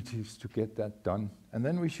opportunities to get that done. And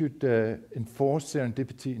then we should enforce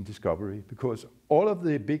serendipity in discovery, because all of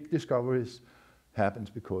the big discoveries happens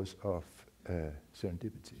because of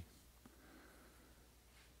serendipity.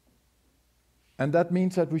 And that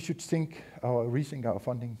means that we should rethink our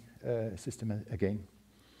funding system again.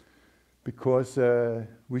 Because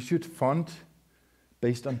we should fund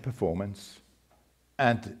based on performance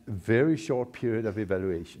and a very short period of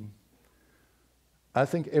evaluation. I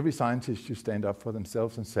think every scientist should stand up for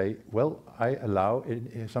themselves and say, well, I allow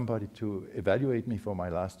somebody to evaluate me for my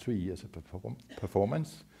last 3 years of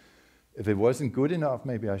performance. If it wasn't good enough,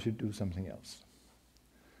 maybe I should do something else.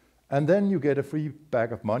 And then you get a free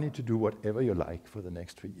bag of money to do whatever you like for the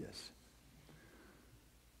next 3 years.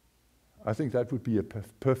 I think that would be a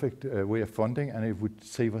perfect way of funding, and it would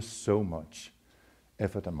save us so much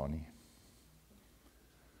effort and money.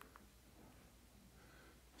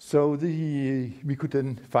 So we could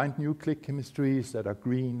then find new click chemistries that are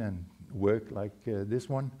green and work like this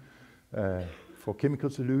one for chemical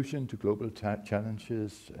solution to global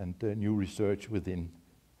challenges and new research within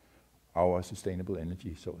our sustainable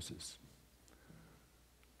energy sources.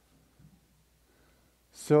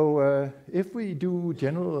 So if we do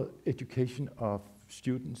general education of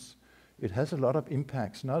students, it has a lot of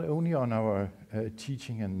impacts, not only on our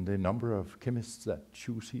teaching and the number of chemists that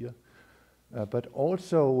choose here, but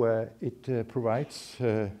also it provides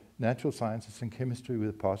natural sciences and chemistry with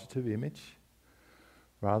a positive image,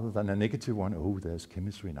 rather than a negative one. Oh, there's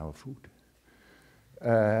chemistry in our food.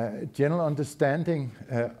 General understanding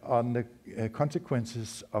on the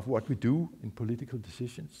consequences of what we do in political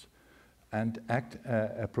decisions, and act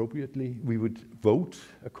appropriately. We would vote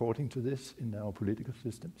according to this in our political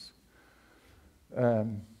systems.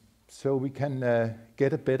 So we can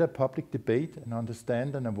get a better public debate and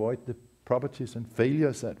understand and avoid the properties and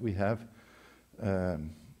failures that we have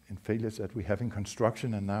in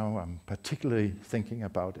construction. And now I'm particularly thinking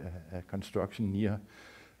about a construction near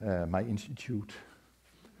my institute.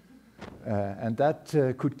 And that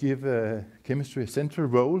could give chemistry a central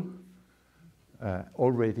role.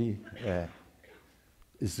 Already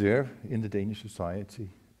is there in the Danish society,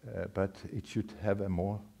 but it should have a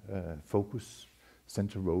more focused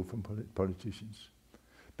central role from politicians.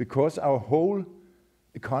 Because our whole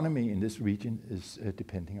economy in this region is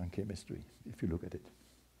depending on chemistry, if you look at it.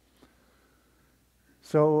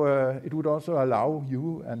 So it would also allow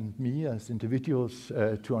you and me as individuals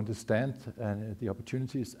to understand the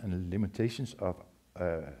opportunities and limitations of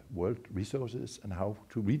world resources and how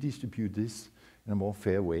to redistribute this in a more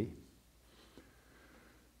fair way.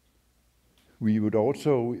 We would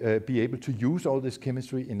also be able to use all this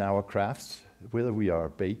chemistry in our crafts, whether we are a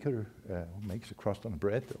baker who makes a crust on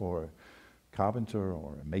bread, or a carpenter,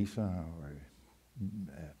 or a mason, or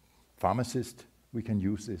a pharmacist. We can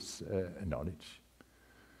use this knowledge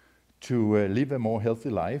to live a more healthy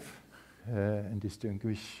life and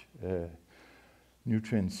distinguish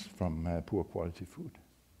nutrients from poor quality food.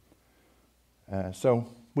 So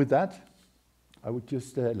with that, I would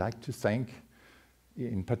just like to thank,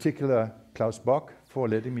 in particular, Claus Bock for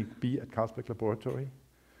letting me be at Carlsberg Laboratory,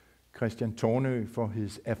 Christian Tornø for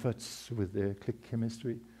his efforts with the click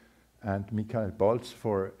chemistry, and Michael Bolz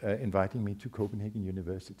for inviting me to Copenhagen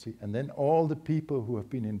University, and then all the people who have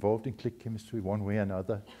been involved in click chemistry one way or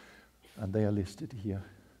another, and they are listed here.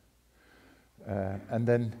 And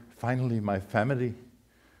then finally my family,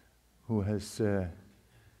 who has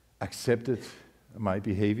accepted my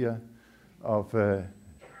behavior of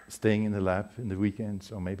staying in the lab in the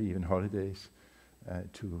weekends or maybe even holidays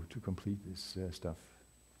to complete this stuff.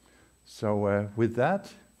 So with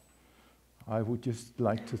that, I would just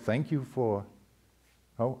like to thank you for,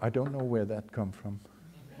 oh, I don't know where that come from.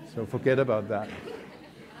 So forget about that.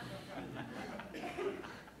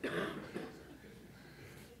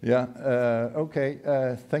 Yeah,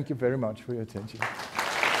 okay. Thank you very much for your attention.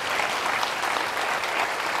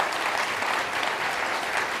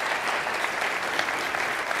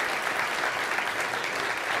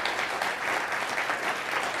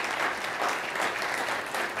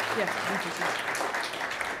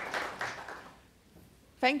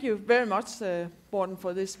 Thank you very much, Morten,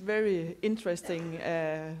 for this very interesting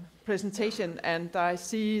presentation. And I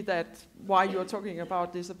see that while you're talking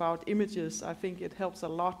about this, about images, I think it helps a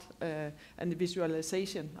lot, and the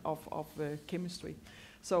visualization of chemistry.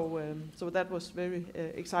 So that was very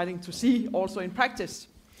exciting to see also in practice.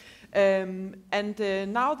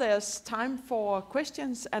 Now there's time for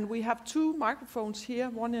questions, and we have 2 microphones here,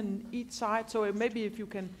 one on each side. So maybe if you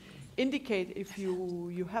can indicate if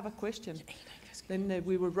you have a question, then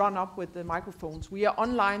we will run up with the microphones. We are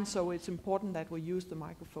online, so it's important that we use the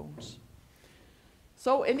microphones.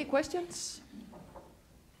 So any questions?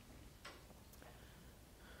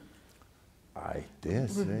 I dare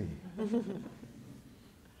say.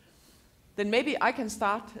 Then maybe I can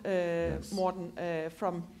start, Yes. Morten,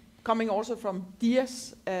 from coming also from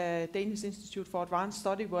DIAS, Danish Institute for Advanced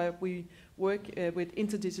Study, where we work with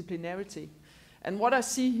interdisciplinarity. And what I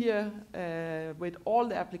see here with all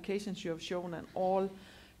the applications you have shown and all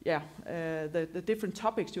the different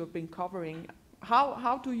topics you have been covering,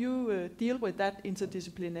 how do you deal with that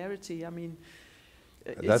interdisciplinarity? I mean,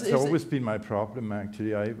 that's always been my problem,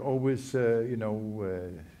 actually. I've always,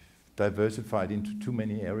 diversified into too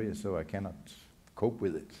many areas, so I cannot cope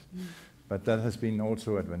with it. But that has been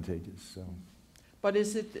also advantageous. So. But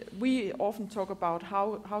is it? We often talk about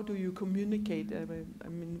how do you communicate? I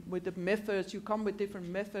mean, with the methods, you come with different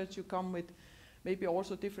methods. You come with maybe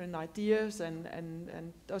also different ideas,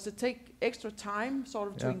 and does it take extra time, sort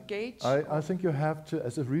of, to engage? I think you have to,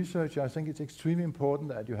 as a researcher, I think it's extremely important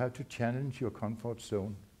that you have to challenge your comfort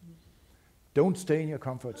zone. Don't stay in your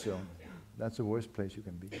comfort zone. That's the worst place you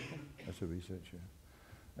can be as a researcher.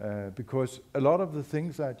 Because a lot of the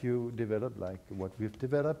things that you develop, like what we've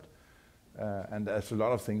developed, and there's a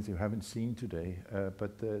lot of things you haven't seen today,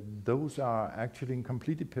 but those are actually in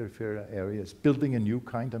completely peripheral areas, building a new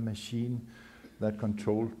kind of machine that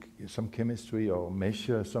control some chemistry or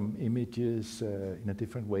measure some images in a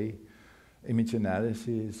different way, image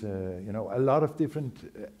analysis, a lot of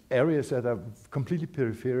different areas that are completely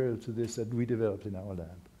peripheral to this that we developed in our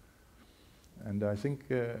lab. And I think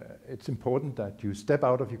it's important that you step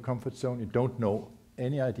out of your comfort zone. You don't have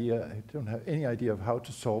any idea of how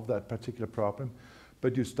to solve that particular problem,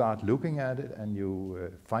 but you start looking at it and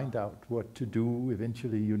you find out what to do.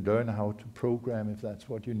 Eventually you learn how to program if that's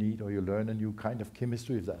what you need, or you learn a new kind of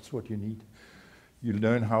chemistry if that's what you need. You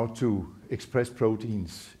learn how to express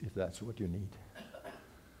proteins if that's what you need.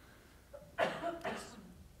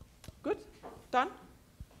 Good. Done?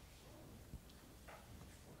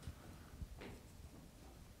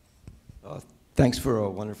 Thanks for a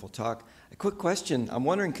wonderful talk. A quick question. I'm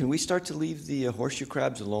wondering, can we start to leave the horseshoe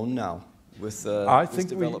crabs alone now with this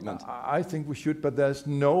development? I think we should, but there's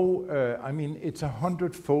no, it's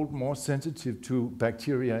 100-fold more sensitive to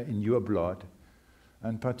bacteria in your blood.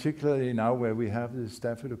 And particularly now where we have the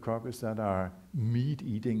staphylococcus that are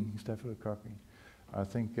meat-eating staphylococcus, I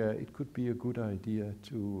think it could be a good idea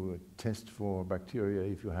to test for bacteria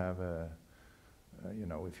if you have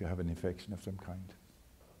if you have an infection of some kind.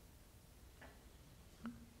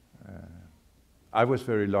 I was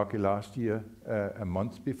very lucky last year, a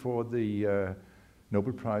month before the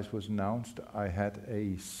Nobel Prize was announced. I had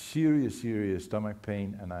a serious stomach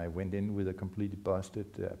pain, and I went in with a completely busted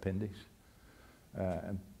appendix.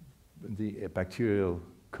 And the bacterial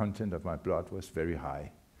content of my blood was very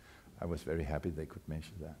high. I was very happy they could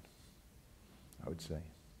measure that, I would say.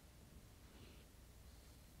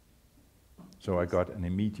 So I got an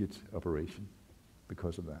immediate operation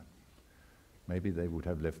because of that. Maybe they would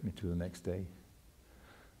have left me to the next day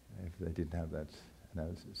if they didn't have that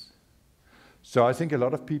analysis. So I think a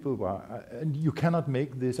lot of people were, and you cannot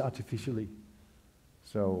make this artificially.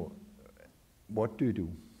 So what do you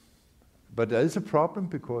do? But there is a problem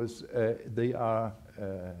because they are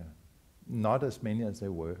not as many as they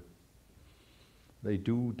were. They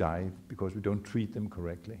do die because we don't treat them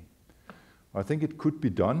correctly. I think it could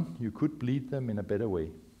be done. You could bleed them in a better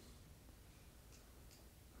way.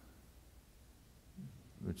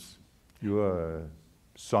 It's your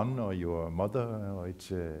son or your mother, or it's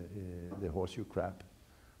the horseshoe crab.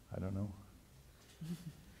 I don't know.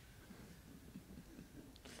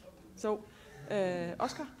 So,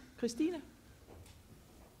 Oscar, Christine.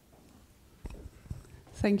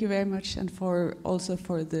 Thank you very much, and also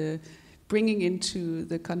for the bringing into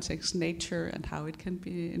the context nature and how it can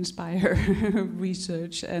inspire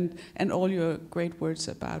research, and all your great words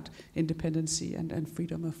about independency and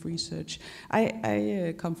freedom of research.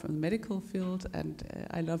 I come from the medical field, and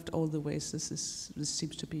I loved all the ways this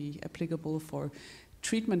seems to be applicable for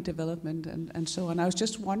treatment development and so on. I was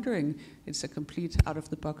just wondering, it's a complete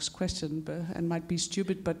out-of-the-box question and might be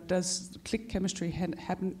stupid, but does click chemistry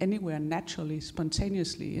happen anywhere naturally,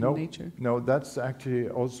 spontaneously in nature? No, that's actually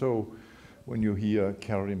also, when you hear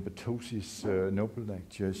Caroline Bertosi's Nobel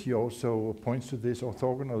lecture, she also points to this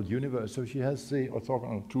orthogonal universe. So she has the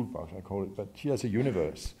orthogonal toolbox, I call it, but she has a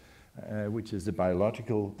universe, which is the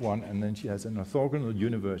biological one, and then she has an orthogonal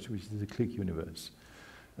universe, which is the click universe.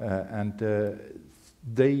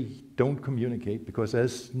 They don't communicate because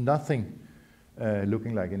there's nothing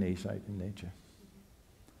looking like an A site in nature.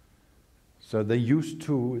 So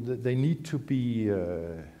they need to be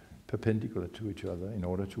perpendicular to each other in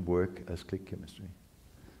order to work as click chemistry.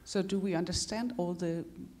 So do we understand all the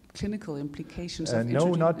clinical implications of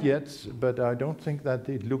no, not yet, but I don't think that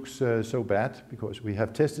it looks so bad, because we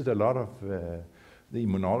have tested a lot of the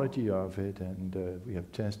immunology of it, and we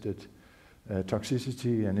have tested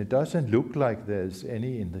toxicity, and it doesn't look like there's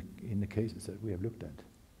any in the cases that we have looked at.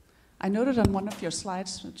 I noted on one of your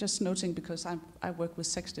slides, just noting because I work with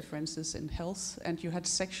sex differences in health, and you had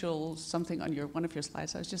sexual something on one of your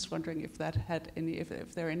slides. I was just wondering if that had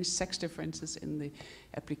if there are any sex differences in the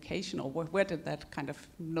application, or where did that kind of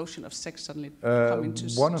notion of sex suddenly come into?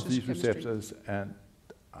 One of these receptors, and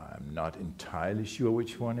I'm not entirely sure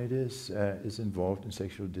which one it is involved in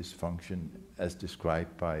sexual dysfunction as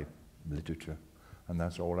described by literature, and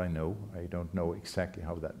that's all I know. I don't know exactly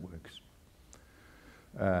how that works.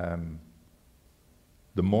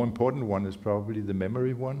 The more important one is probably the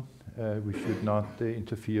memory one. We should not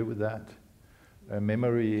interfere with that.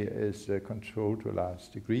 Memory is controlled to a large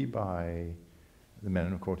degree by the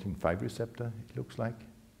melanocortin 5 receptor, it looks like.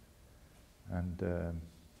 And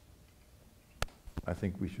I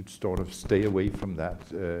think we should sort of stay away from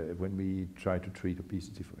that when we try to treat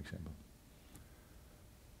obesity, for example.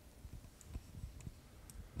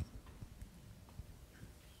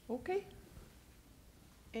 Okay.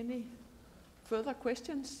 Any further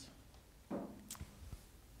questions?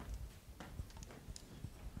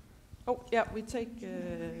 Oh, yeah, we take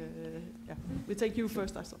you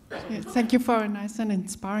first, I saw. Yeah, thank you for a nice and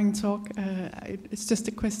inspiring talk. It's just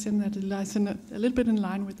a question that lies a little bit in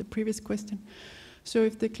line with the previous question. So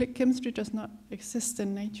if the click chemistry does not exist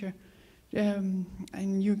in nature, and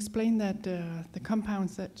you explain that the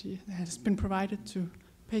compounds that has been provided to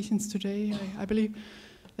patients today, I believe,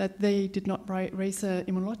 that they did not raise an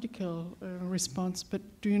immunological response, but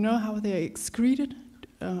do you know how they are excreted?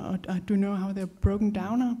 Or do you know how they're broken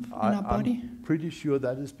down in our body? I'm pretty sure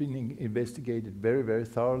that has been investigated very, very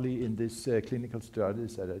thoroughly in this clinical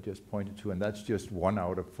studies that I just pointed to, and that's just 1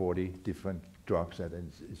 out of 40 different drugs that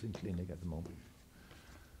is in clinic at the moment.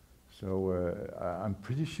 So I'm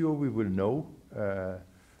pretty sure we will know.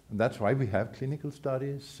 And that's why we have clinical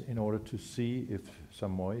studies, in order to see if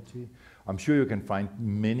some moiety. I'm sure you can find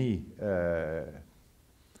many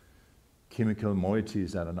chemical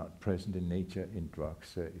moieties that are not present in nature in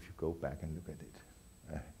drugs if you go back and look at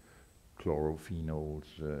it. Chlorophenols,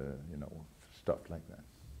 stuff like that.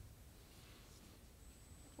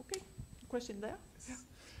 Okay, question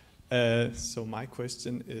there? So my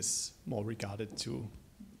question is more regarded to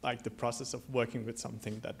like the process of working with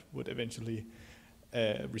something that would eventually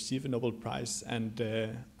receive a Nobel Prize, and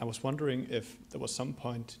I was wondering if there was some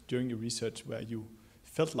point during your research where you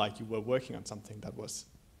felt like you were working on something that was,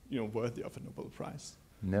 worthy of a Nobel Prize.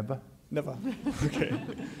 Never. Never. Okay.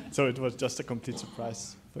 So it was just a complete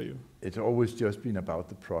surprise for you. It's always just been about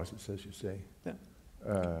the process, as you say. Yeah.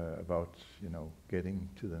 About getting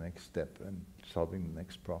to the next step and solving the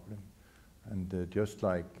next problem. And just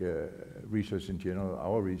like research in general,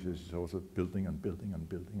 our research is also building on building on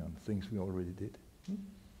building on things we already did.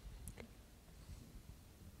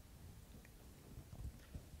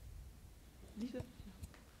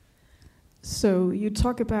 So you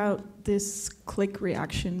talk about this click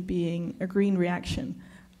reaction being a green reaction,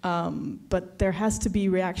 but there has to be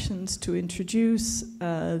reactions to introduce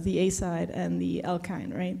the A side and the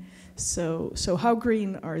alkyne, right? So how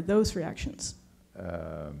green are those reactions?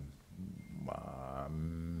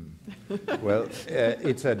 Well,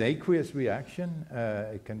 it's an aqueous reaction.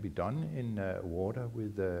 It can be done in water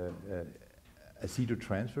with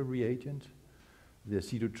acetotransfer reagent. The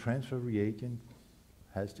acetotransfer reagent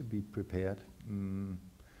has to be prepared. I'm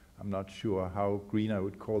not sure how green I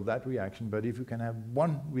would call that reaction, but if you can have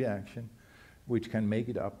one reaction which can make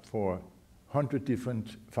it up for 100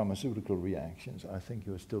 different pharmaceutical reactions, I think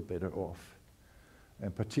you're still better off.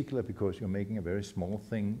 And particularly because you're making a very small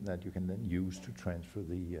thing that you can then use to transfer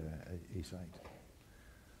the A site.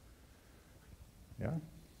 Yeah?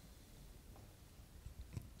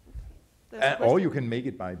 Or you can make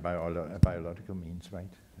it by biological means,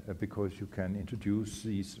 right? Because you can introduce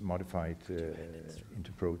these modified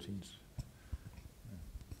into proteins.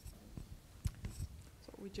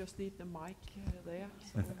 So we just need the mic there.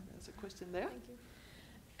 So there's a question there. Thank you.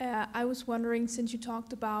 I was wondering, since you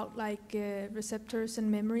talked about like receptors and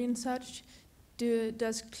memory and such,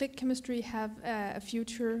 does click chemistry have a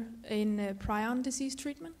future in prion disease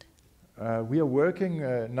treatment? We are working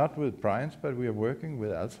not with prions, but we are working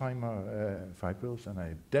with Alzheimer fibrils, and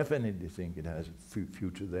I definitely think it has a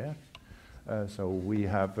future there. So we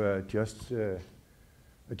have just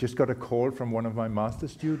got a call from one of my master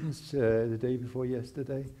students the day before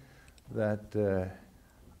yesterday that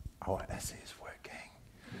our assay is working.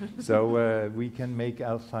 So we can make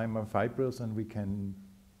Alzheimer fibrils, and we can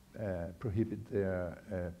prohibit their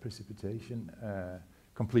precipitation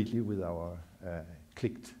completely with our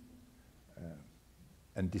clicked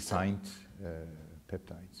and designed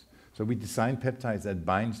peptides. So we designed peptides that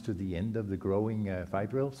binds to the end of the growing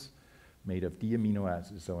fibrils, made of D amino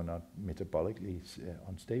acids, so are not metabolically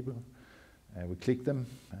unstable. We click them,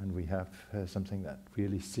 and we have something that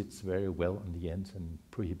really sits very well on the ends and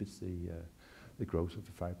prohibits the growth of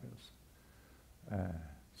the fibrils.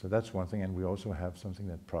 So that's one thing, and we also have something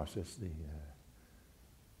that processes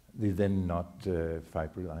the then not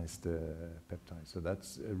fibrillized peptides. So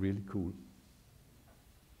that's really cool.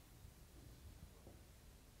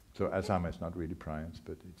 So Alzheimer is not really prions,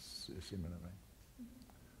 but it's similar, right?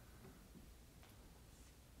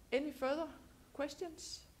 Any further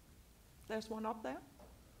questions? There's one up there.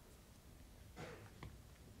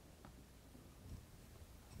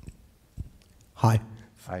 Hi.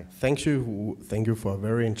 Hi. Thank you for a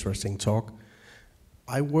very interesting talk.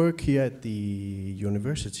 I work here at the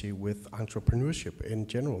university with entrepreneurship in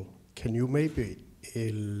general. Can you maybe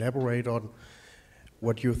elaborate on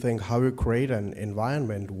what you think, how you create an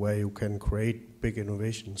environment where you can create big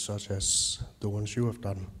innovations such as the ones you have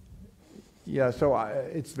done? Yeah, so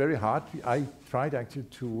it's very hard. I tried actually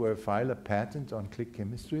to file a patent on click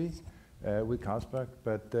chemistry with Carlsberg,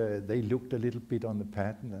 but they looked a little bit on the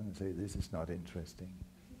patent and say, this is not interesting.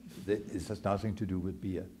 This has nothing to do with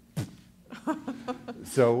beer.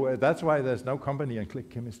 So that's why there's no company on click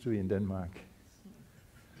chemistry in Denmark.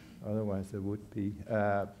 Otherwise there would be.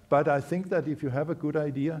 But I think that if you have a good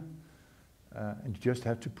idea and you just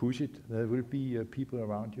have to push it, there will be people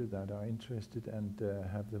around you that are interested and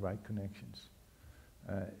have the right connections.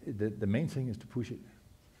 The main thing is to push it.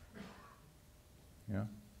 Yeah.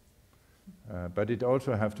 But it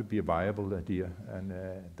also have to be a viable idea, and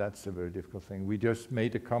that's a very difficult thing. We just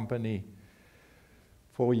made a company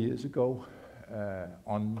 4 years ago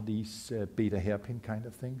on these beta hairpin kind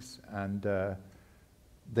of things, and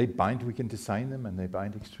they bind, we can design them, and they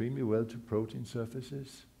bind extremely well to protein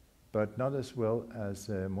surfaces, but not as well as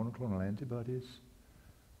monoclonal antibodies.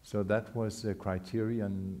 So that was a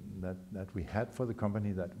criterion that we had for the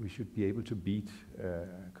company, that we should be able to beat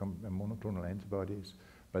monoclonal antibodies,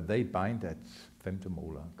 but they bind at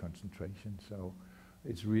femtomolar concentration. So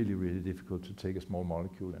it's really, really difficult to take a small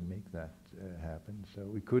molecule and make that happen. So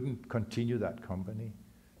we couldn't continue that company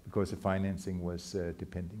because the financing was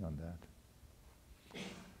depending on that.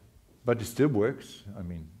 But it still works, I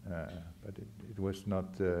mean, but it was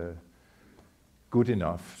not good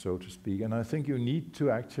enough, so to speak. And I think you need to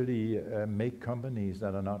actually make companies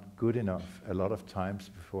that are not good enough a lot of times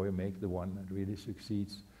before you make the one that really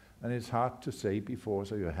succeeds. And it's hard to say before,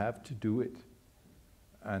 so you have to do it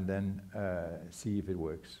and then see if it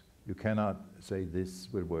works. You cannot say this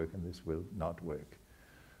will work and this will not work.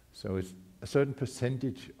 So it's a certain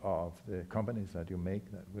percentage of the companies that you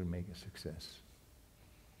make that will make a success.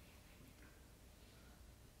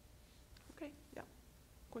 Okay, yeah.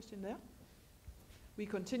 Question there? We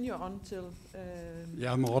continue until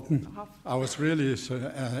yeah, Morten. I was really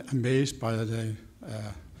amazed by the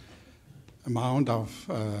amount of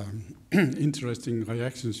interesting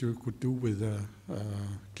reactions you could do with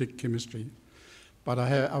click chemistry. But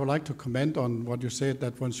I would like to comment on what you said,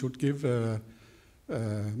 that one should give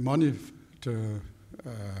money to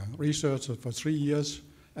researchers for 3 years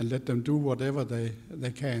and let them do whatever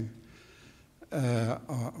they can.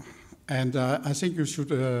 And I think you should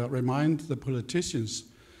remind the politicians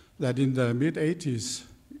that in the mid-80s,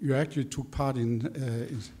 you actually took part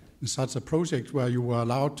in such a project where you were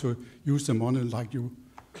allowed to use the money like you,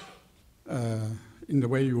 in the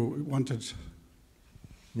way you wanted.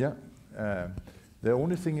 Yeah, The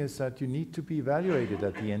only thing is that you need to be evaluated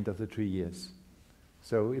at the end of the 3 years.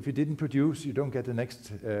 So if you didn't produce, you don't get the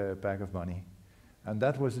next bag of money. And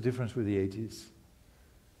that was the difference with the 80s.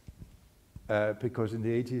 Because in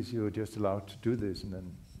the 80s, you were just allowed to do this. And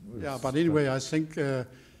then yeah, but anyway, I think there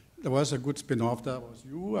was a good spin-off. There was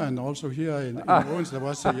you, and also here in Odense, there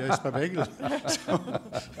was Jesper Wegel.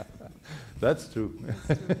 That's true.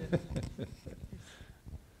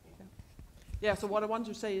 Yeah, so what I want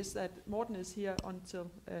to say is that Morten is here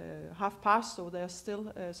until 1:30, so there's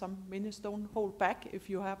still some minutes. Don't hold back if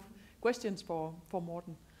you have questions for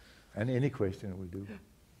Morten. And any question will do.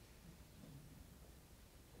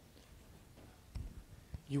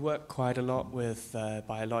 You work quite a lot with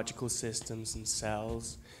biological systems and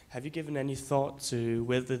cells. Have you given any thought to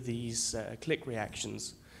whether these click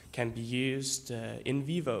reactions can be used in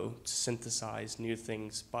vivo to synthesize new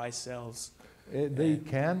things by cells? They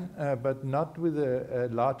can, but not with a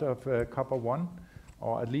lot of copper-1,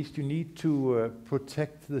 or at least you need to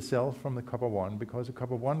protect the cell from the copper-1, because the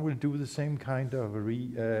copper-1 will do the same kind of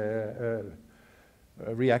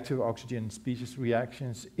reactive oxygen species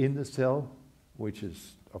reactions in the cell, which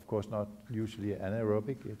is, of course, not usually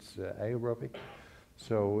anaerobic, it's aerobic.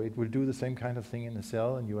 So it will do the same kind of thing in the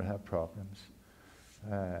cell, and you will have problems.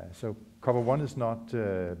 So copper-1 is not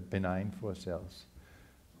benign for cells.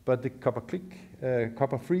 But the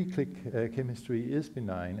copper-free click chemistry is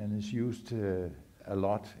benign and is used a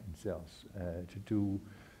lot in cells to do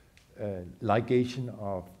ligation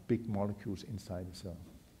of big molecules inside the cell.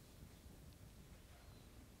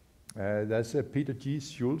 There's Peter G.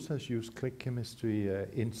 Schulz has used click chemistry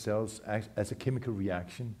in cells as a chemical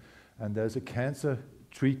reaction, and there's a cancer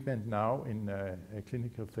treatment now in a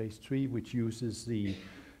clinical phase 3 which uses the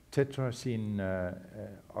tetrazine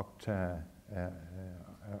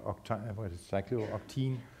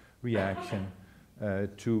cyclooctane reaction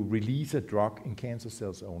to release a drug in cancer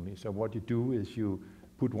cells only. So what you do is you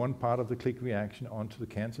put one part of the click reaction onto the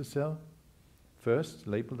cancer cell first,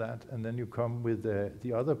 label that, and then you come with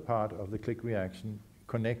the other part of the click reaction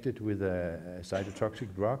connected with a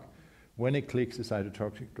cytotoxic drug. When it clicks, the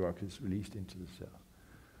cytotoxic drug is released into the cell.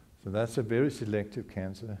 So that's a very selective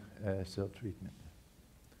cancer cell treatment.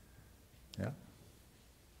 Yeah.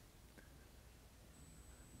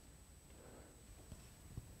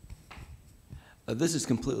 This is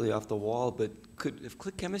completely off the wall, but if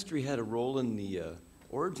click chemistry had a role in the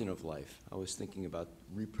origin of life, I was thinking about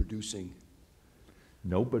reproducing.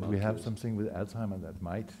 No, but we have something with Alzheimer's that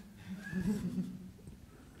might.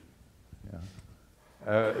 Yeah.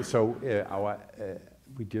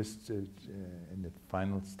 We just in the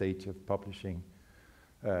final stage of publishing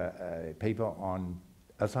a paper on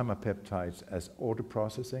Alzheimer peptides as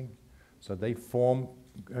autoprocessing. So they form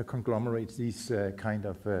conglomerates, these kind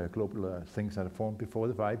of globular things that are formed before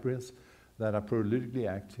the fibrils that are proteolytically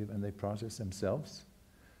active, and they process themselves.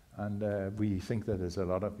 And we think that there's a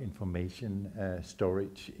lot of information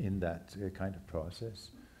storage in that kind of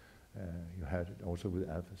process. You had it also with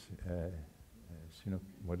alpha,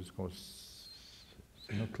 what is called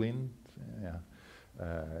synuclein,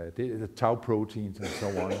 the tau proteins and so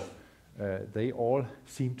on. They all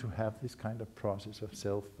seem to have this kind of process of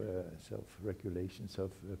self-regulation,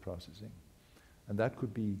 self-processing. And that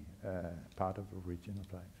could be part of origin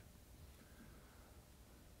of life.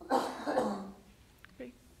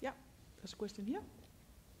 Okay, yeah, there's a question here.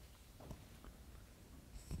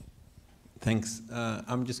 Thanks.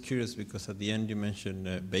 I'm just curious because at the end you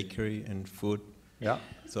mentioned bakery and food. Yeah.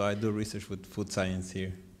 So I do research with food science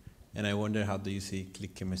here. And I wonder, how do you see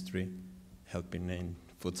click chemistry helping in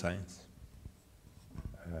food science?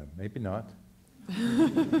 Maybe not.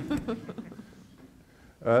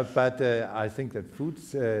 But I think that food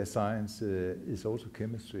science is also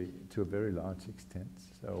chemistry to a very large extent.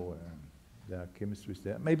 So there are chemistries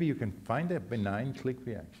there. Maybe you can find a benign click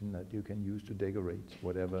reaction that you can use to decorate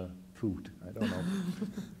whatever food. I don't know.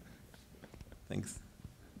 Thanks.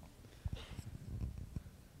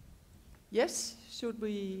 Yes, should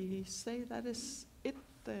we say that is it?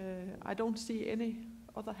 I don't see any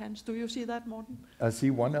other hands. Do you see that, Morten? I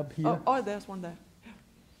see one up here. Oh, there's one there.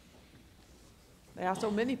 There are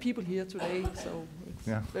so many people here today, so it's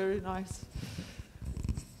very nice.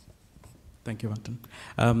 Thank you, Morten.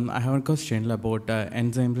 I have a question about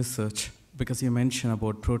enzyme research, because you mentioned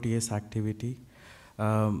about protease activity.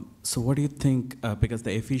 So what do you think, because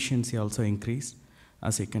the efficiency also increased,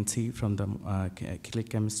 as you can see from the click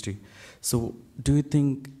chemistry. So do you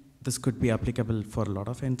think this could be applicable for a lot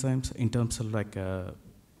of enzymes in terms of like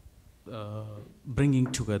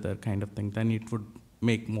bringing together kind of thing? Then it would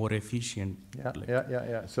make more efficient.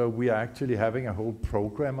 Yeah. So we are actually having a whole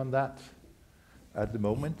program on that at the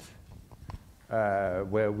moment.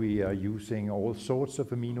 where we are using all sorts of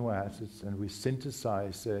amino acids, and we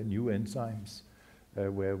synthesize new enzymes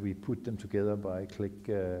where we put them together by click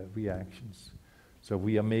reactions. So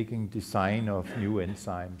we are making design of new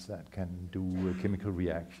enzymes that can do chemical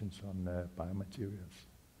reactions on biomaterials.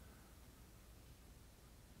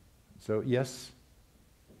 So yes.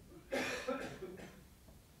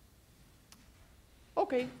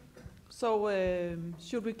 Okay. So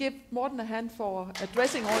should we give Morten a hand for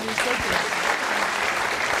addressing all these questions?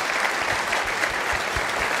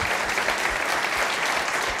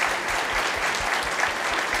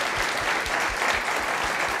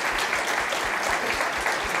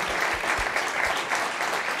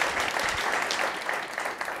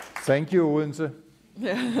 Thank you, Odense.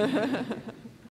 Yeah.